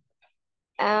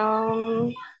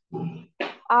 Um,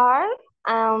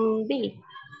 R&B.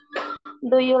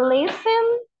 Do you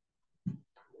listen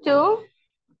to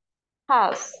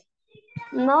us?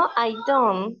 No, I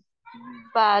don't.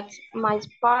 But my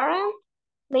parents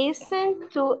listen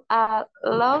to a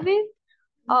lot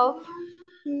of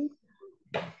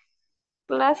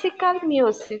classical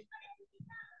music.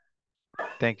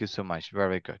 Thank you so much.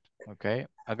 Very good. Okay.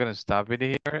 I'm going to stop it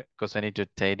here because I need to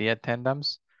take the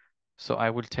attendance. So I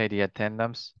will take the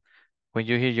attendance. When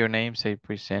you hear your name, say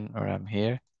present or I'm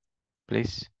here,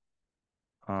 please.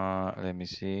 Let me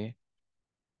see.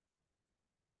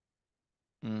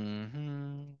 Oh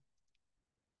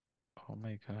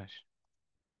my gosh.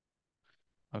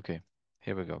 Okay,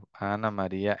 here we go. Ana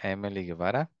Maria Emily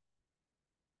Guevara.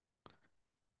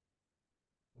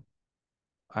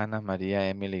 Ana Maria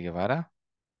Emily Guevara.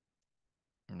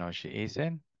 No, she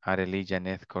isn't. Arely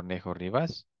Janet Cornejo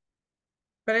Rivas.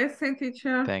 Present,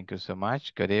 teacher. Thank you so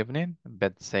much. Good evening.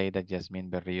 Betsaida Yasmin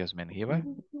Berrios Menjivar.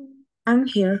 I'm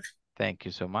here. Thank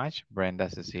you so much. Brenda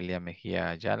Cecilia Mejia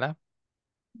Ayala.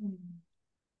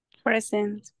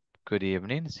 Present. Good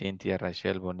evening. Cynthia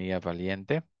Rachel Bonilla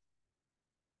Valiente.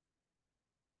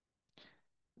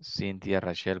 Cintia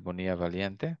Rachel Bonilla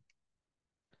Valiente.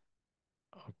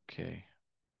 Okay.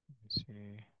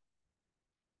 Sí.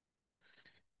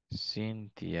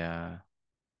 Cynthia.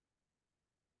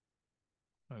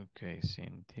 Okay,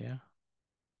 Cynthia.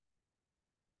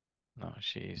 No,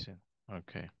 she isn't.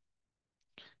 Okay.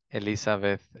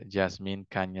 Elizabeth Jasmine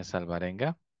Cañas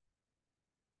Alvarenga.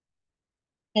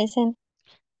 Present.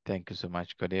 Thank you so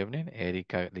much. Good evening.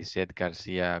 Erika Lisette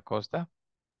Garcia Acosta.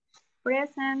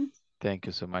 Present. Thank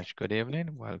you so much. Good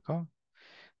evening. Welcome.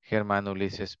 Germán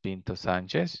Ulises Pinto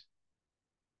Sánchez.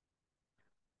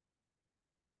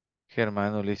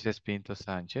 Germán Ulises Pinto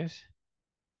Sánchez.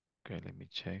 Okay, let me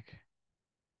check.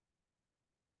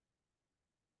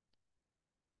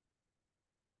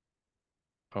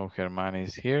 Oh, Germán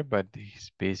is here, but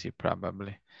he's busy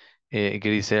probably.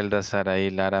 Griselda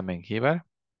Saraí Lara Mengíbar.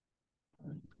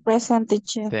 Present,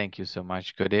 teacher. Thank you so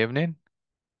much. Good evening.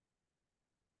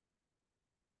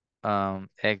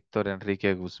 Héctor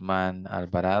Enrique Guzmán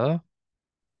Alvarado.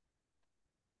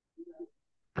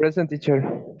 Present, teacher.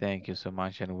 Thank you so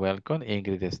much and welcome.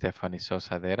 Ingrid Stephanie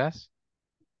Sosa Deras.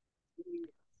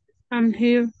 I'm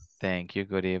here. Thank you.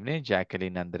 Good evening.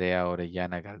 Jacqueline Andrea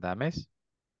Orellana Galdames.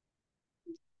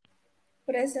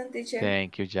 Present, teacher.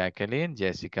 Thank you, Jacqueline.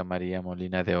 Jessica María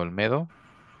Molina de Olmedo.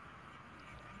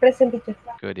 Present, teacher.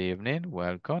 Good evening.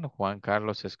 Welcome. Juan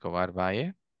Carlos Escobar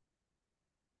Valle.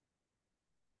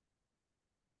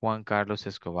 Juan Carlos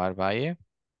Escobar Valle.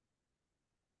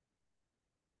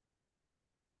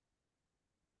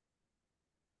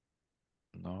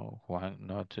 No, Juan,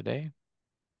 not today.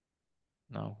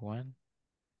 No, Juan.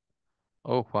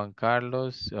 Oh, Juan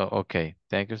Carlos. Oh, okay.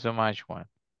 Thank you so much, Juan.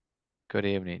 Good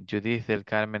evening. Judith del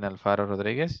Carmen Alfaro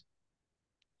Rodríguez.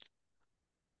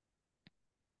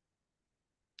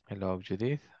 Hello,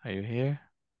 Judith. Are you here?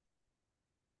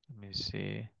 Let me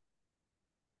see.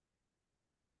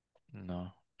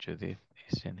 No, Judith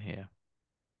isn't here.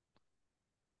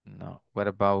 No. What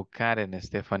about Karen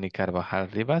Stephanie Carvajal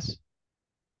Rivas?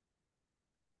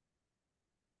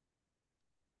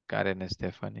 Karen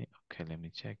Stephanie. Okay, let me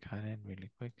check Karen really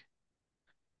quick.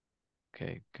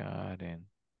 Okay, Karen.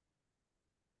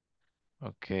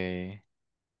 Okay.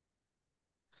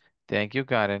 Thank you,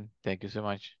 Karen. Thank you so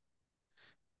much.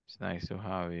 It's nice to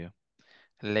have you.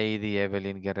 Lady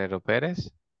Evelyn Guerrero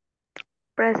Perez.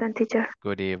 Present, teacher.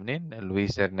 Good evening.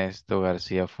 Luis Ernesto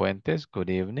García Fuentes. Good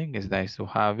evening. It's nice to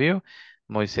have you.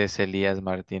 Moisés Elías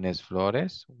Martínez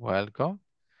Flores. Welcome.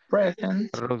 Present.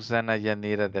 Roxana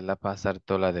Yanira de la Paz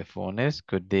Artola de Funes.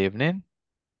 Good evening.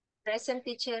 Present,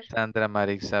 teacher. Sandra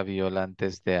Marixa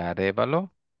Violantes de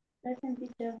Arevalo. Present,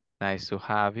 teacher. Nice to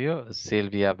have you.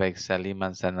 Silvia Bexali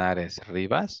Manzanares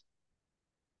Rivas.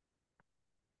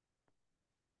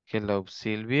 Hello,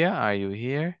 Silvia. Are you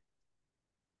here?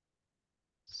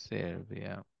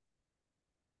 Silvia.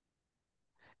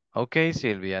 Okay,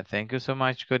 Silvia. Thank you so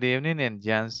much. Good evening. And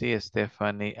Jancy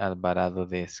Stephanie Alvarado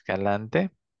de Escalante.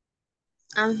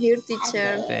 I'm here,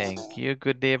 teacher. Thank you.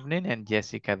 Good evening. And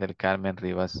Jessica del Carmen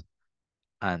Rivas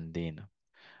Andino.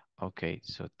 Okay,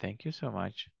 so thank you so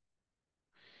much.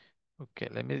 Okay,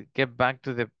 let me get back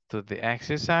to the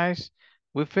exercise.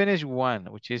 We finished one,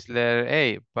 which is letter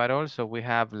A, but also we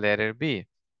have letter B.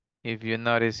 If you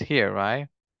notice here, right?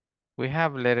 We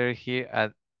have letter here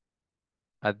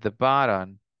at the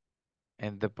bottom.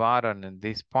 And the bottom in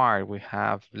this part, we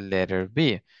have letter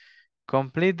B.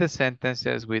 Complete the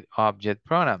sentences with object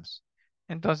pronouns.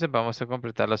 Entonces vamos a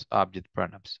completar los object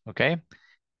pronouns, okay?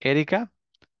 Erika,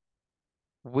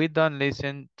 we don't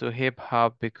listen to hip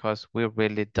hop because we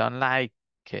really don't like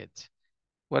it.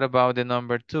 What about the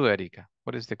number 2, Erika?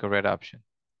 What is the correct option?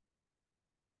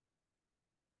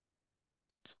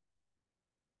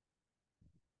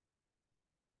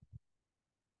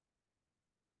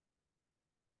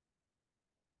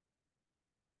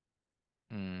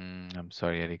 I'm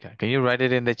sorry, Erika. Can you write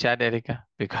it in the chat, Erika?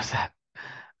 Because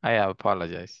I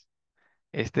apologize.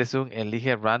 Este es un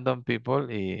elige random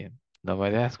people y no voy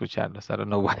a escucharlos. I don't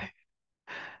know why.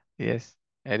 Yes,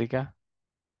 Erika.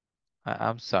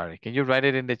 I'm sorry. Can you write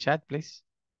it in the chat, please?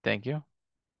 Thank you.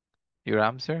 Your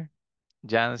answer?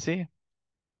 Jancy.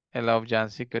 Hello,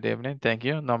 Jancy. Good evening. Thank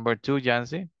you. Number 2,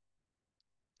 Jancy.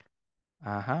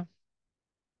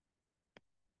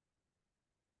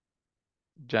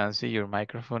 Jancy, your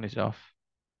microphone is off.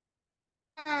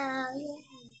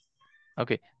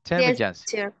 Okay, tell me, Yes, Jancy.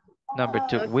 teacher. Number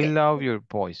 2, we Okay. love your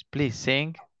voice. Please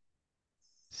sing.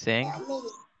 Sing.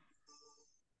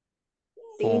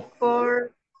 Sing For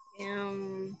for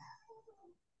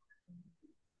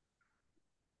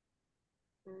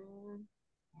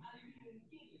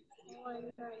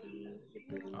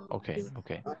Okay,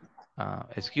 okay.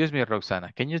 Excuse me,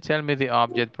 Roxana. Can you tell me the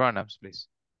object pronouns, please?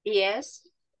 Yes.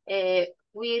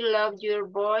 We love your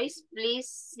voice. Please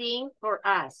sing for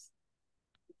us.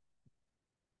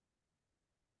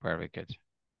 Very good.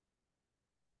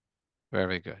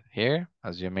 Very good. Here,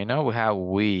 as you may know, we have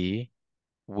we.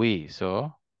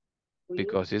 So,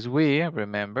 because it's we,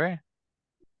 remember,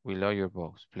 we love your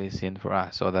voice. Please sing for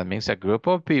us. So that means a group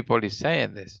of people is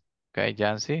saying this. Okay,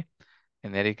 Jancy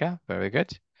and Erika, very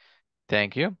good.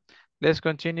 Thank you. Let's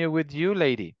continue with you,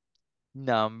 lady.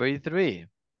 Number 3.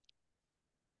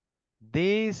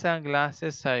 These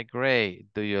sunglasses are gray.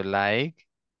 Do you like?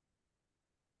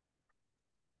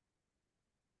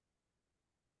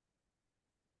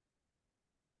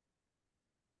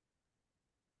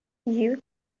 You.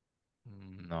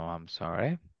 No, I'm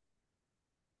sorry.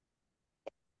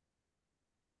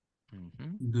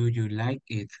 Do you like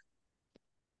it?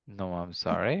 No, I'm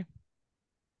sorry.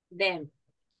 Them.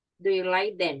 Do you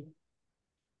like them?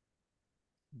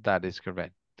 That is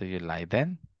correct. Do you like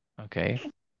them? Okay.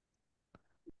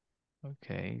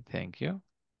 Okay, thank you.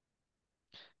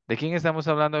 ¿De quién estamos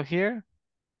hablando here?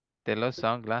 De los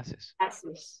sunglasses.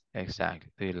 Glasses.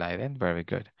 Exactly. Do you like them? Very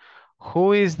good.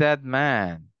 Who is that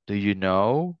man? Do you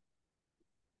know?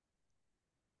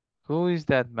 Who is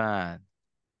that man?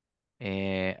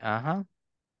 Let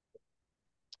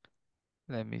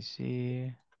me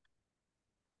see.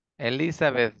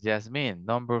 Elizabeth Jasmine,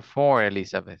 number 4,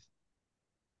 Elizabeth.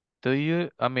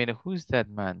 Who's that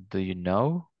man? Do you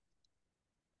know?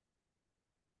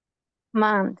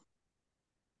 Man.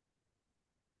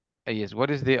 Yes,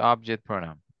 what is the object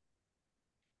pronoun?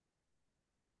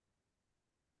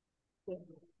 Him.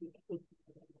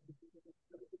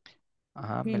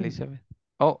 Elizabeth.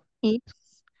 Oh, It.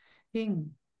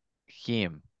 Him.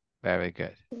 him. Very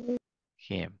good.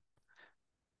 Him.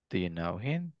 Do you know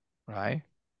him? Right?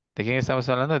 ¿De quién estamos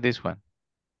hablando? This one.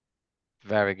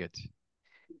 Very good.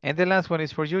 And the last one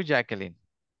is for you, Jacqueline.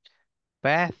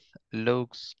 Beth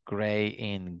looks gray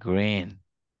in green.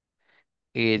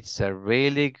 It's a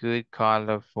really good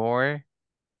color for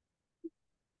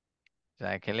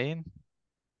Jacqueline.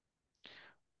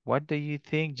 What do you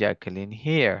think, Jacqueline,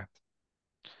 here?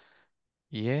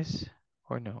 Yes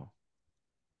or no?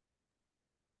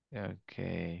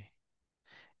 Okay.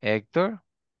 Hector,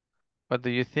 what do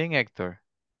you think, Hector?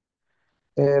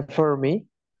 For me,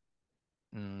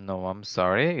 No, I'm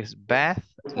sorry. It's Beth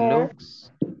Her. looks.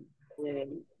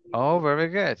 Oh, very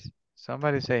good.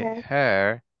 Somebody say Her.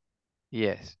 her.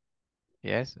 Yes.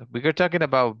 Yes. We were talking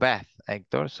about Beth,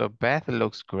 Hector. So Beth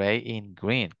looks gray in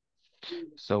green.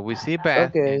 So we see Beth.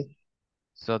 okay.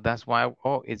 So that's why,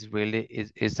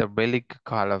 it's a really good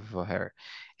color for her.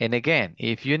 And again,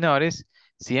 if you notice,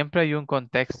 siempre hay un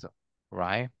contexto,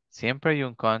 right? Siempre hay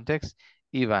un context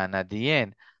y van at the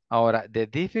end. Ahora, the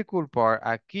difficult part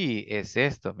aquí es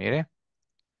esto, mire.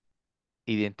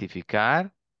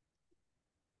 Identificar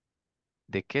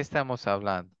de qué estamos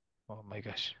hablando. Oh my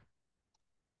gosh.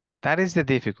 That is the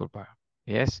difficult part,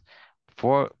 yes?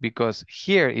 Because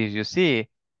here, if you see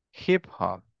hip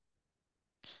hop,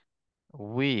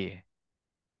 we,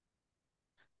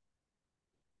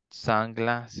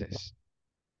 sunglasses,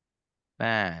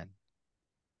 man,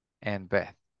 and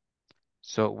Beth.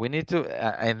 So we need to,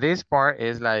 and this part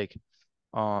is like,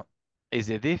 is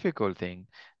a difficult thing.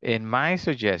 And my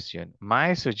suggestion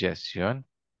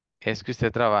es que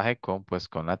usted trabaje con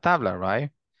la tabla, right?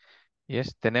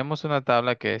 Yes, tenemos una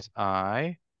tabla que es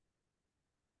I,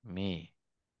 me,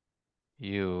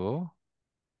 you.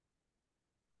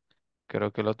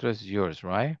 Creo que el otro es yours,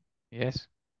 right? Yes.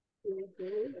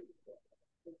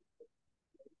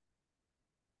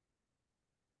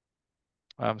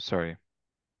 I'm sorry.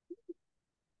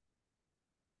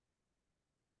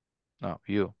 No,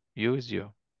 you. You is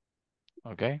you.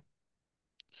 Okay?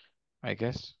 I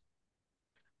guess.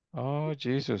 Oh,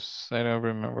 Jesus. I don't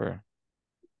remember.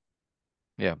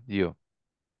 Yeah, you.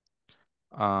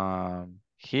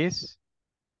 His.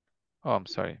 Oh, I'm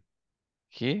sorry.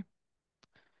 He.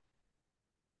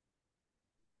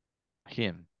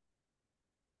 Him.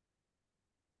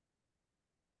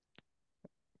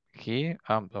 He.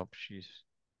 Oh, she's.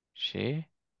 She.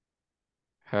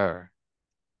 Her.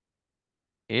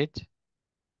 It.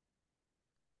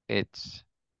 It's.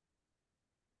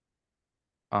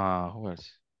 Who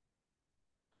else?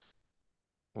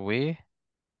 We.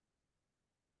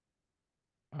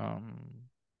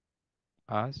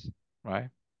 Us. Right?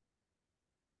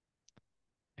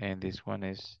 And this one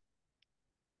is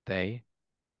they.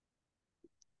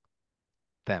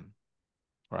 Them.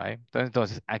 Right?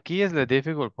 Entonces, aquí es the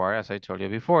difficult part, as I told you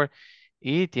before.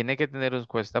 Y tiene que tener en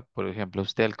cuenta, por ejemplo,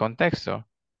 usted el contexto.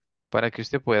 para que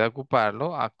usted pueda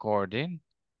ocuparlo according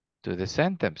to the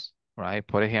sentence, right?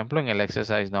 Por ejemplo, en el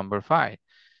exercise number 5,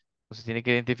 usted tiene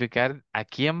que identificar a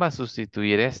quién va a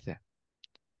sustituir este.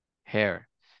 Her.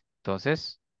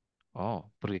 Entonces,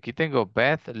 porque aquí tengo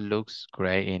Beth looks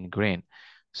gray in green.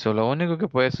 So, lo único que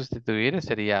puede sustituir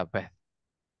sería Beth.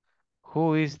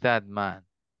 Who is that man?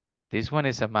 This one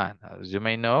is a man. As you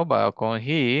may know, va con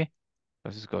he.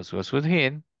 Entonces, goes with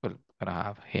him. We're gonna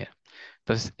have here.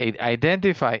 Entonces,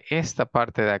 identify esta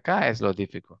parte de acá es lo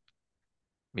difícil.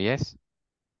 Yes.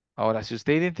 Ahora, si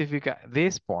usted identifica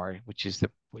this part, which is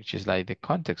like the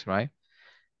context, right?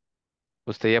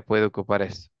 Usted ya puede ocupar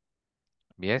esto.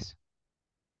 Yes.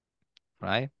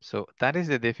 Right? So that is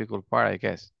the difficult part, I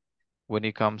guess, when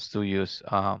it comes to use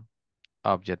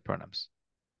object pronouns.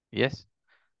 Yes.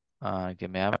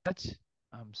 Give me a minute.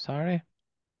 I'm sorry.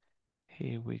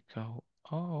 Here we go.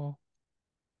 Oh.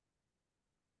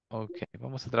 Okay.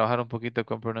 Vamos a trabajar un poquito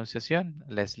con pronunciación.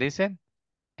 Let's listen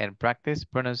and practice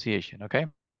pronunciation, okay?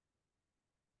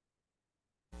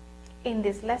 In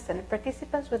this lesson,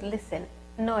 participants would listen,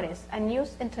 notice, and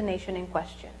use intonation in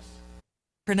questions.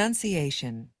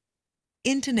 Pronunciation.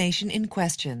 Intonation in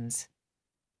questions.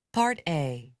 Part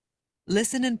A.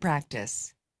 Listen and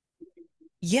practice.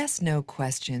 Yes/no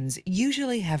questions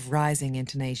usually have rising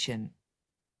intonation.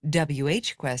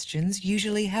 WH questions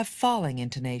usually have falling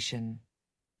intonation.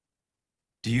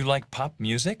 Do you like pop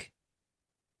music?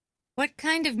 What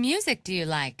kind of music do you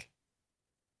like?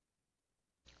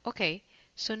 Okay,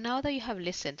 so now that you have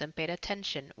listened and paid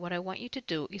attention, what I want you to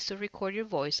do is to record your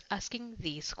voice asking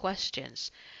these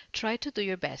questions. Try to do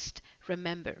your best.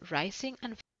 Remember, rising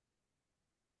and...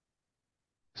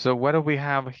 So what do we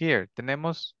have here?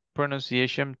 Tenemos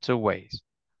pronunciation two ways.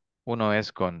 Uno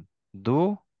es con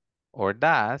do or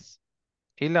does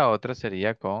y la otra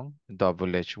sería con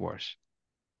double H words.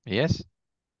 Yes,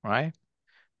 right?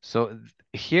 So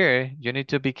here you need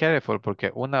to be careful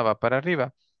porque una va para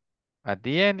arriba at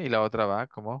the end y la otra va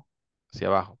como hacia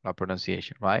abajo, la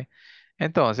pronunciation, right?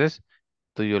 Entonces,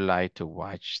 do you like to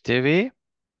watch TV?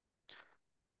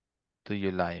 Do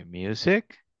you like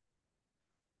music?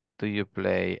 Do you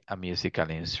play a musical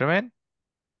instrument?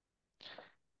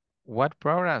 What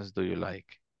programs do you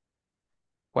like?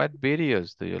 What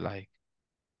videos do you like?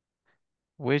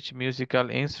 Which musical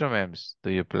instruments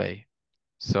do you play?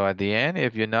 So at the end,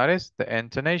 if you notice, the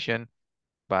intonation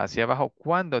va hacia abajo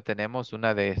cuando tenemos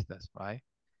una de estas, right?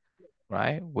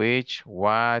 Right? Which,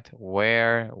 what,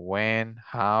 where, when,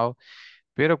 how.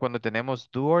 Pero cuando tenemos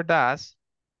do or does,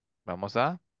 vamos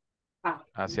a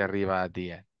hacia arriba at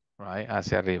the end, right?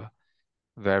 Hacia arriba.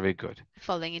 Very good.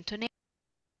 Falling intonation.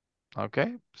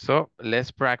 Okay, so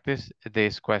let's practice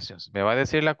these questions. Me va a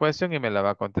decir la question y me la va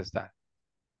a contestar.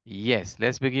 Yes,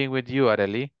 let's begin with you,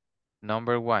 Arely.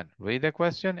 Number 1, read the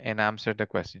question and answer the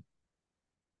question.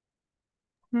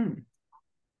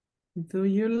 Do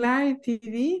you like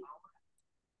TV?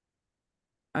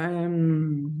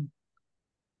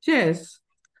 Yes,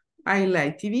 I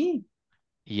like TV.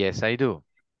 Yes, I do.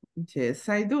 Yes,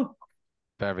 I do.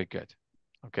 Very good.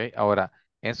 Okay, ahora,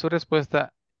 en su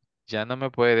respuesta ya no me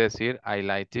puede decir I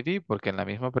like TV porque en la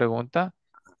misma pregunta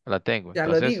la tengo. Ya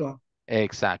lo Entonces, digo.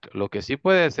 exacto. Lo que sí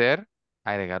puede ser,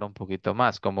 agregar un poquito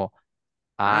más, como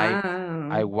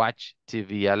I watch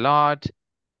TV a lot.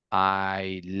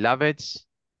 I love it.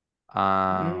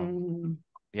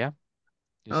 Yeah,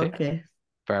 you see? Okay.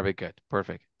 Very good.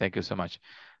 Perfect. Thank you so much.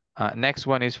 Next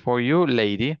one is for you,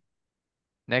 lady.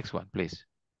 Next one, please.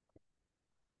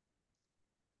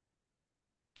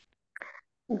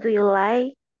 Do you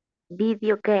like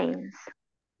video games?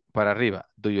 Para arriba.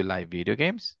 Do you like video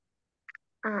games?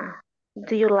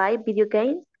 Do you like video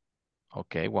games?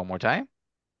 Okay, one more time.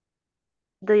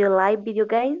 Do you like video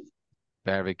games?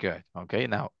 Very good. Okay,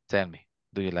 now tell me,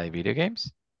 do you like video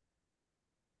games?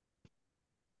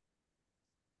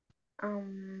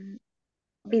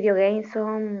 Video games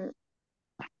son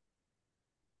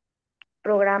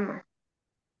programas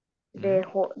de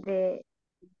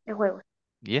juegos.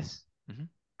 Yes.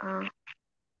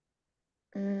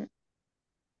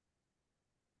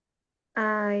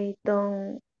 I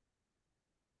don't.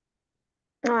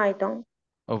 No, I don't.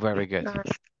 Oh, very good. No.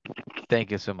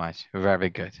 Thank you so much. Very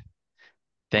good.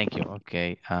 Thank you.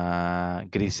 Okay.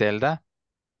 Griselda,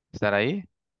 ¿estar ahí?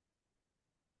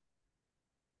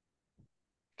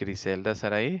 Griselda,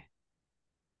 ¿estar ahí?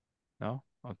 No?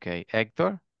 Okay.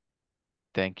 Héctor.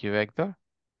 Thank you, Héctor.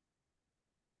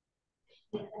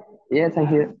 Yes, I'm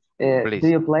here. Please. Do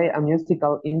you play a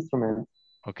musical instrument?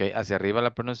 Okay, hacia arriba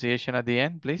la pronunciation at the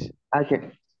end, please.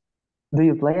 Okay. Do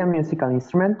you play a musical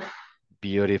instrument?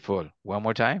 Beautiful. One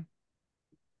more time.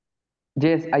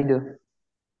 Yes, I do.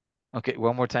 Okay,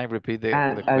 one more time, repeat the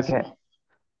And question.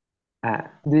 okay.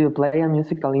 Do you play a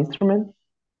musical instrument?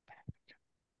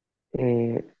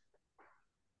 Uh,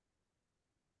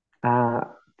 uh,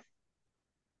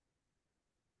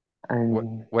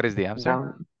 and What is the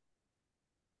answer?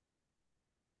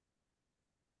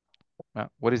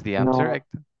 What is the answer, no,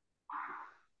 Hector?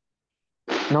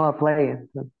 no, I play.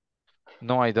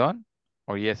 No, I don't?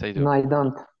 Or yes, I do? No, I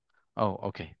don't. Oh,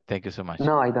 okay. Thank you so much.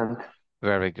 No, I don't.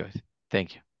 Very good.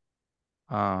 Thank you.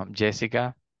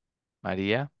 Jessica,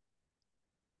 Maria.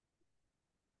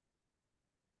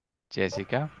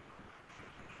 Jessica.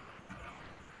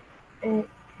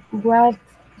 What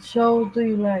show do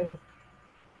you like?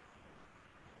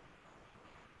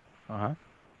 Uh-huh.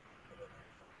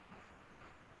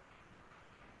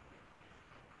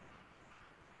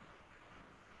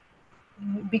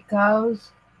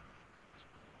 Because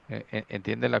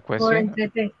 ¿Entiende la por cuestión?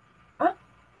 ¿Ah?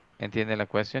 ¿Entiende la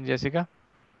cuestión, Jessica?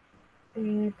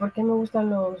 ¿Por qué me gustan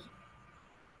No,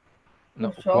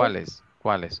 los shows? ¿cuáles?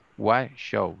 ¿Cuáles? What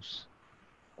shows?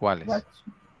 ¿Cuáles?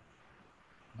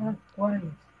 ¿Cuáles?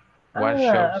 What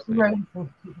shows do you like? Right.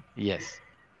 Yes.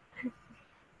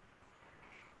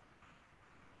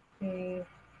 I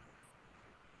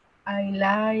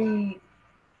like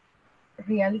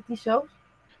reality shows.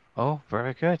 Oh,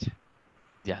 very good.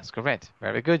 Yes, correct.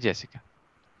 Very good, Jessica.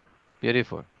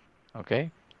 Beautiful.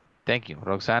 Okay. Thank you.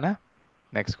 Roxana,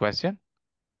 next question.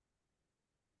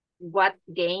 What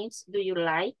games do you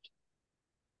like?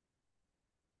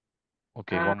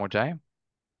 Okay, one more time.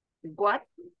 What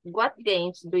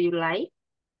games do you like?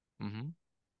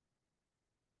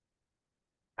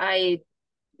 I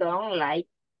don't like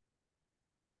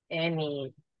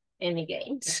any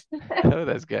games. Oh,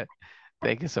 that's good.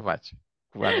 Thank you so much.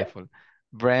 Wonderful.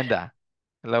 Brenda.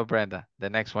 Hello, Brenda. The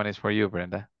next one is for you,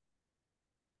 Brenda.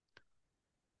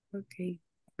 Okay.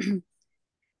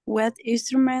 What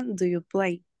instrument do you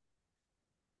play?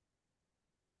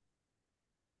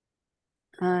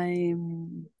 I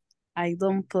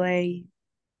don't play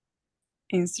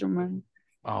instrument.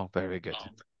 Oh, very good.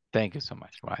 Thank you so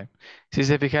much, right? Si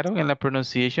se fijaron en la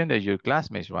pronunciation de your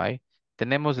classmates, right?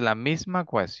 Tenemos la misma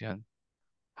question.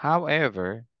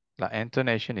 However, la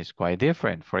intonation is quite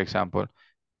different. For example,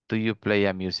 do you play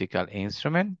a musical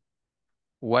instrument?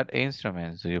 What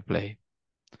instruments do you play?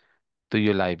 Do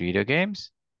you like video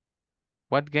games?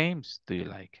 What games do you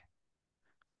like?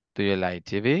 Do you like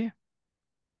TV?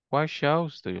 What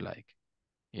shows do you like?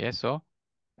 Yes, so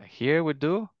here we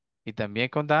do, y también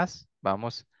con das,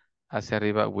 vamos hacia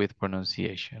arriba with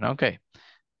pronunciation. Okay,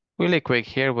 really quick,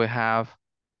 here we have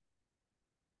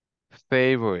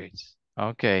favorites.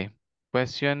 Okay,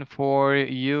 question for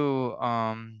you.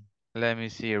 Let me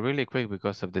see really quick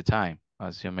because of the time,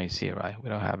 as you may see, right? We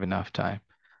don't have enough time.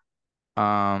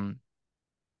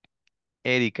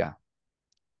 Erika,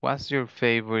 what's your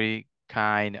favorite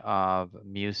kind of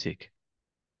music?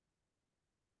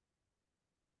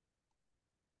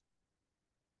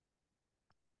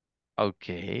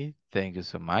 Okay, thank you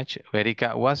so much.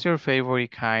 Erika, what's your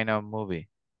favorite kind of movie?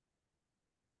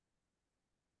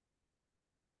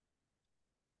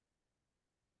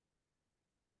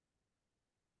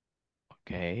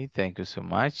 Okay, thank you so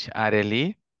much.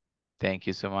 Arely, thank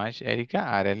you so much, Erika.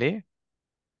 Arely,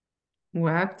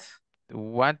 What?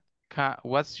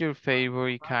 what's your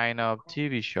favorite kind of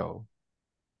TV show?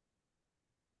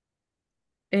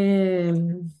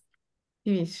 TV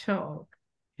show.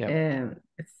 Yep.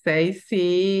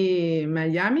 Stacy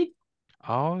Miami.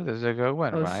 Oh, that's a good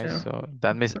one, Oh, right? sure. So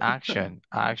that means action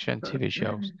TV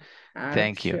shows.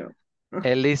 Thank you.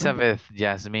 Action. Elizabeth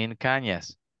Jasmine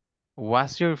Cañas,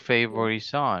 what's your favorite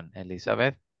song,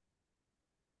 Elizabeth?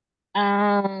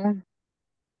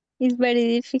 It's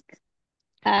very difficult.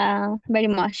 Very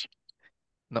much.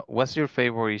 No, what's your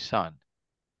favorite song?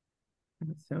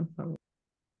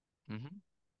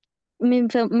 Mi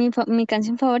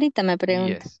canción favorita, me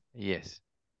pregunta. Yes.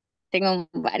 Tengo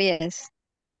varias.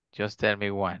 Just tell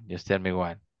me one.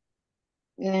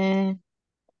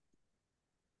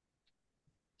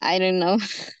 I don't know.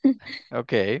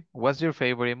 Okay. What's your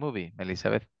favorite movie,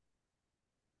 Elizabeth?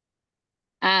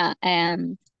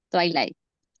 Twilight.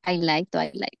 I like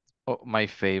Twilight. Oh, my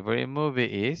favorite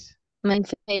movie is? My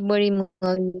favorite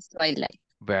movie is Twilight.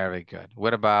 Very good.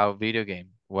 What about video game?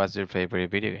 What's your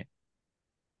favorite video game?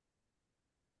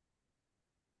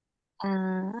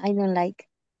 I don't like.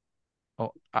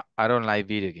 Oh, I don't like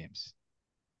video games.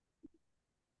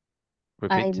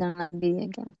 I Repeat. don't like video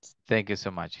games. Thank you so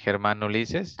much. Germán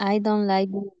Ulises? I don't like.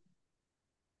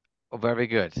 Oh, very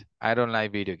good. I don't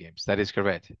like video games. That is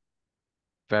correct.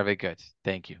 Very good.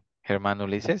 Thank you. Germán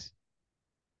Ulises?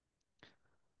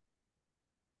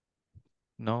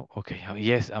 No? Okay. Oh,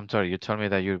 yes, I'm sorry. You told me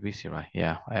that you're busy, right?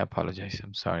 Yeah, I apologize.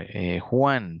 I'm sorry.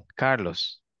 Juan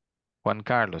Carlos. Juan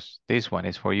Carlos, this one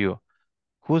is for you.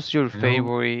 Who's your Hello.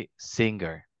 favorite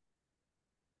singer?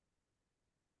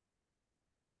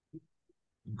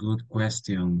 Good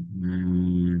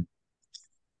question.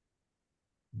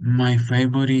 My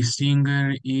favorite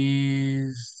singer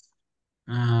is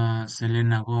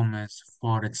Selena Gomez,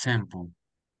 for example.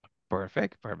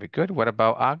 Perfect. Perfect. Good. What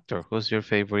about actor? Who's your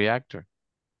favorite actor?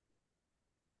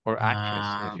 Or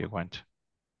actress, if you want.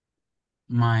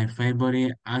 My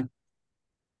favorite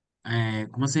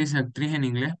 ¿cómo se dice actriz en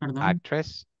inglés, perdón?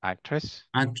 Actress. Actress.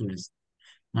 Actress.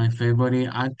 My favorite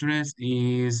actress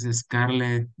is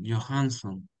Scarlett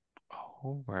Johansson.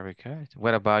 Oh, very good.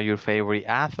 What about your favorite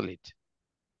athlete?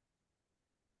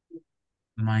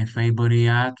 My favorite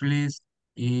athlete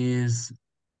is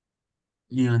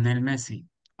Lionel Messi.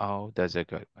 Oh, that's a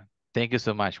good one. Thank you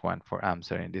so much, Juan, for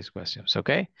answering these questions,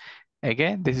 okay?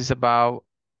 Again, this is about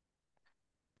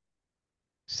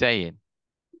saying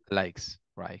likes,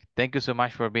 right? Thank you so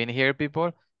much for being here,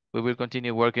 people. We will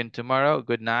continue working tomorrow.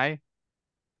 Good night.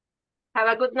 Have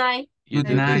a good night. You Good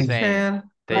do the night. same.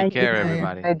 Take care,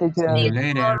 everybody. See you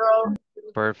later.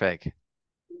 Perfect.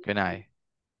 Good night.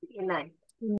 Good night.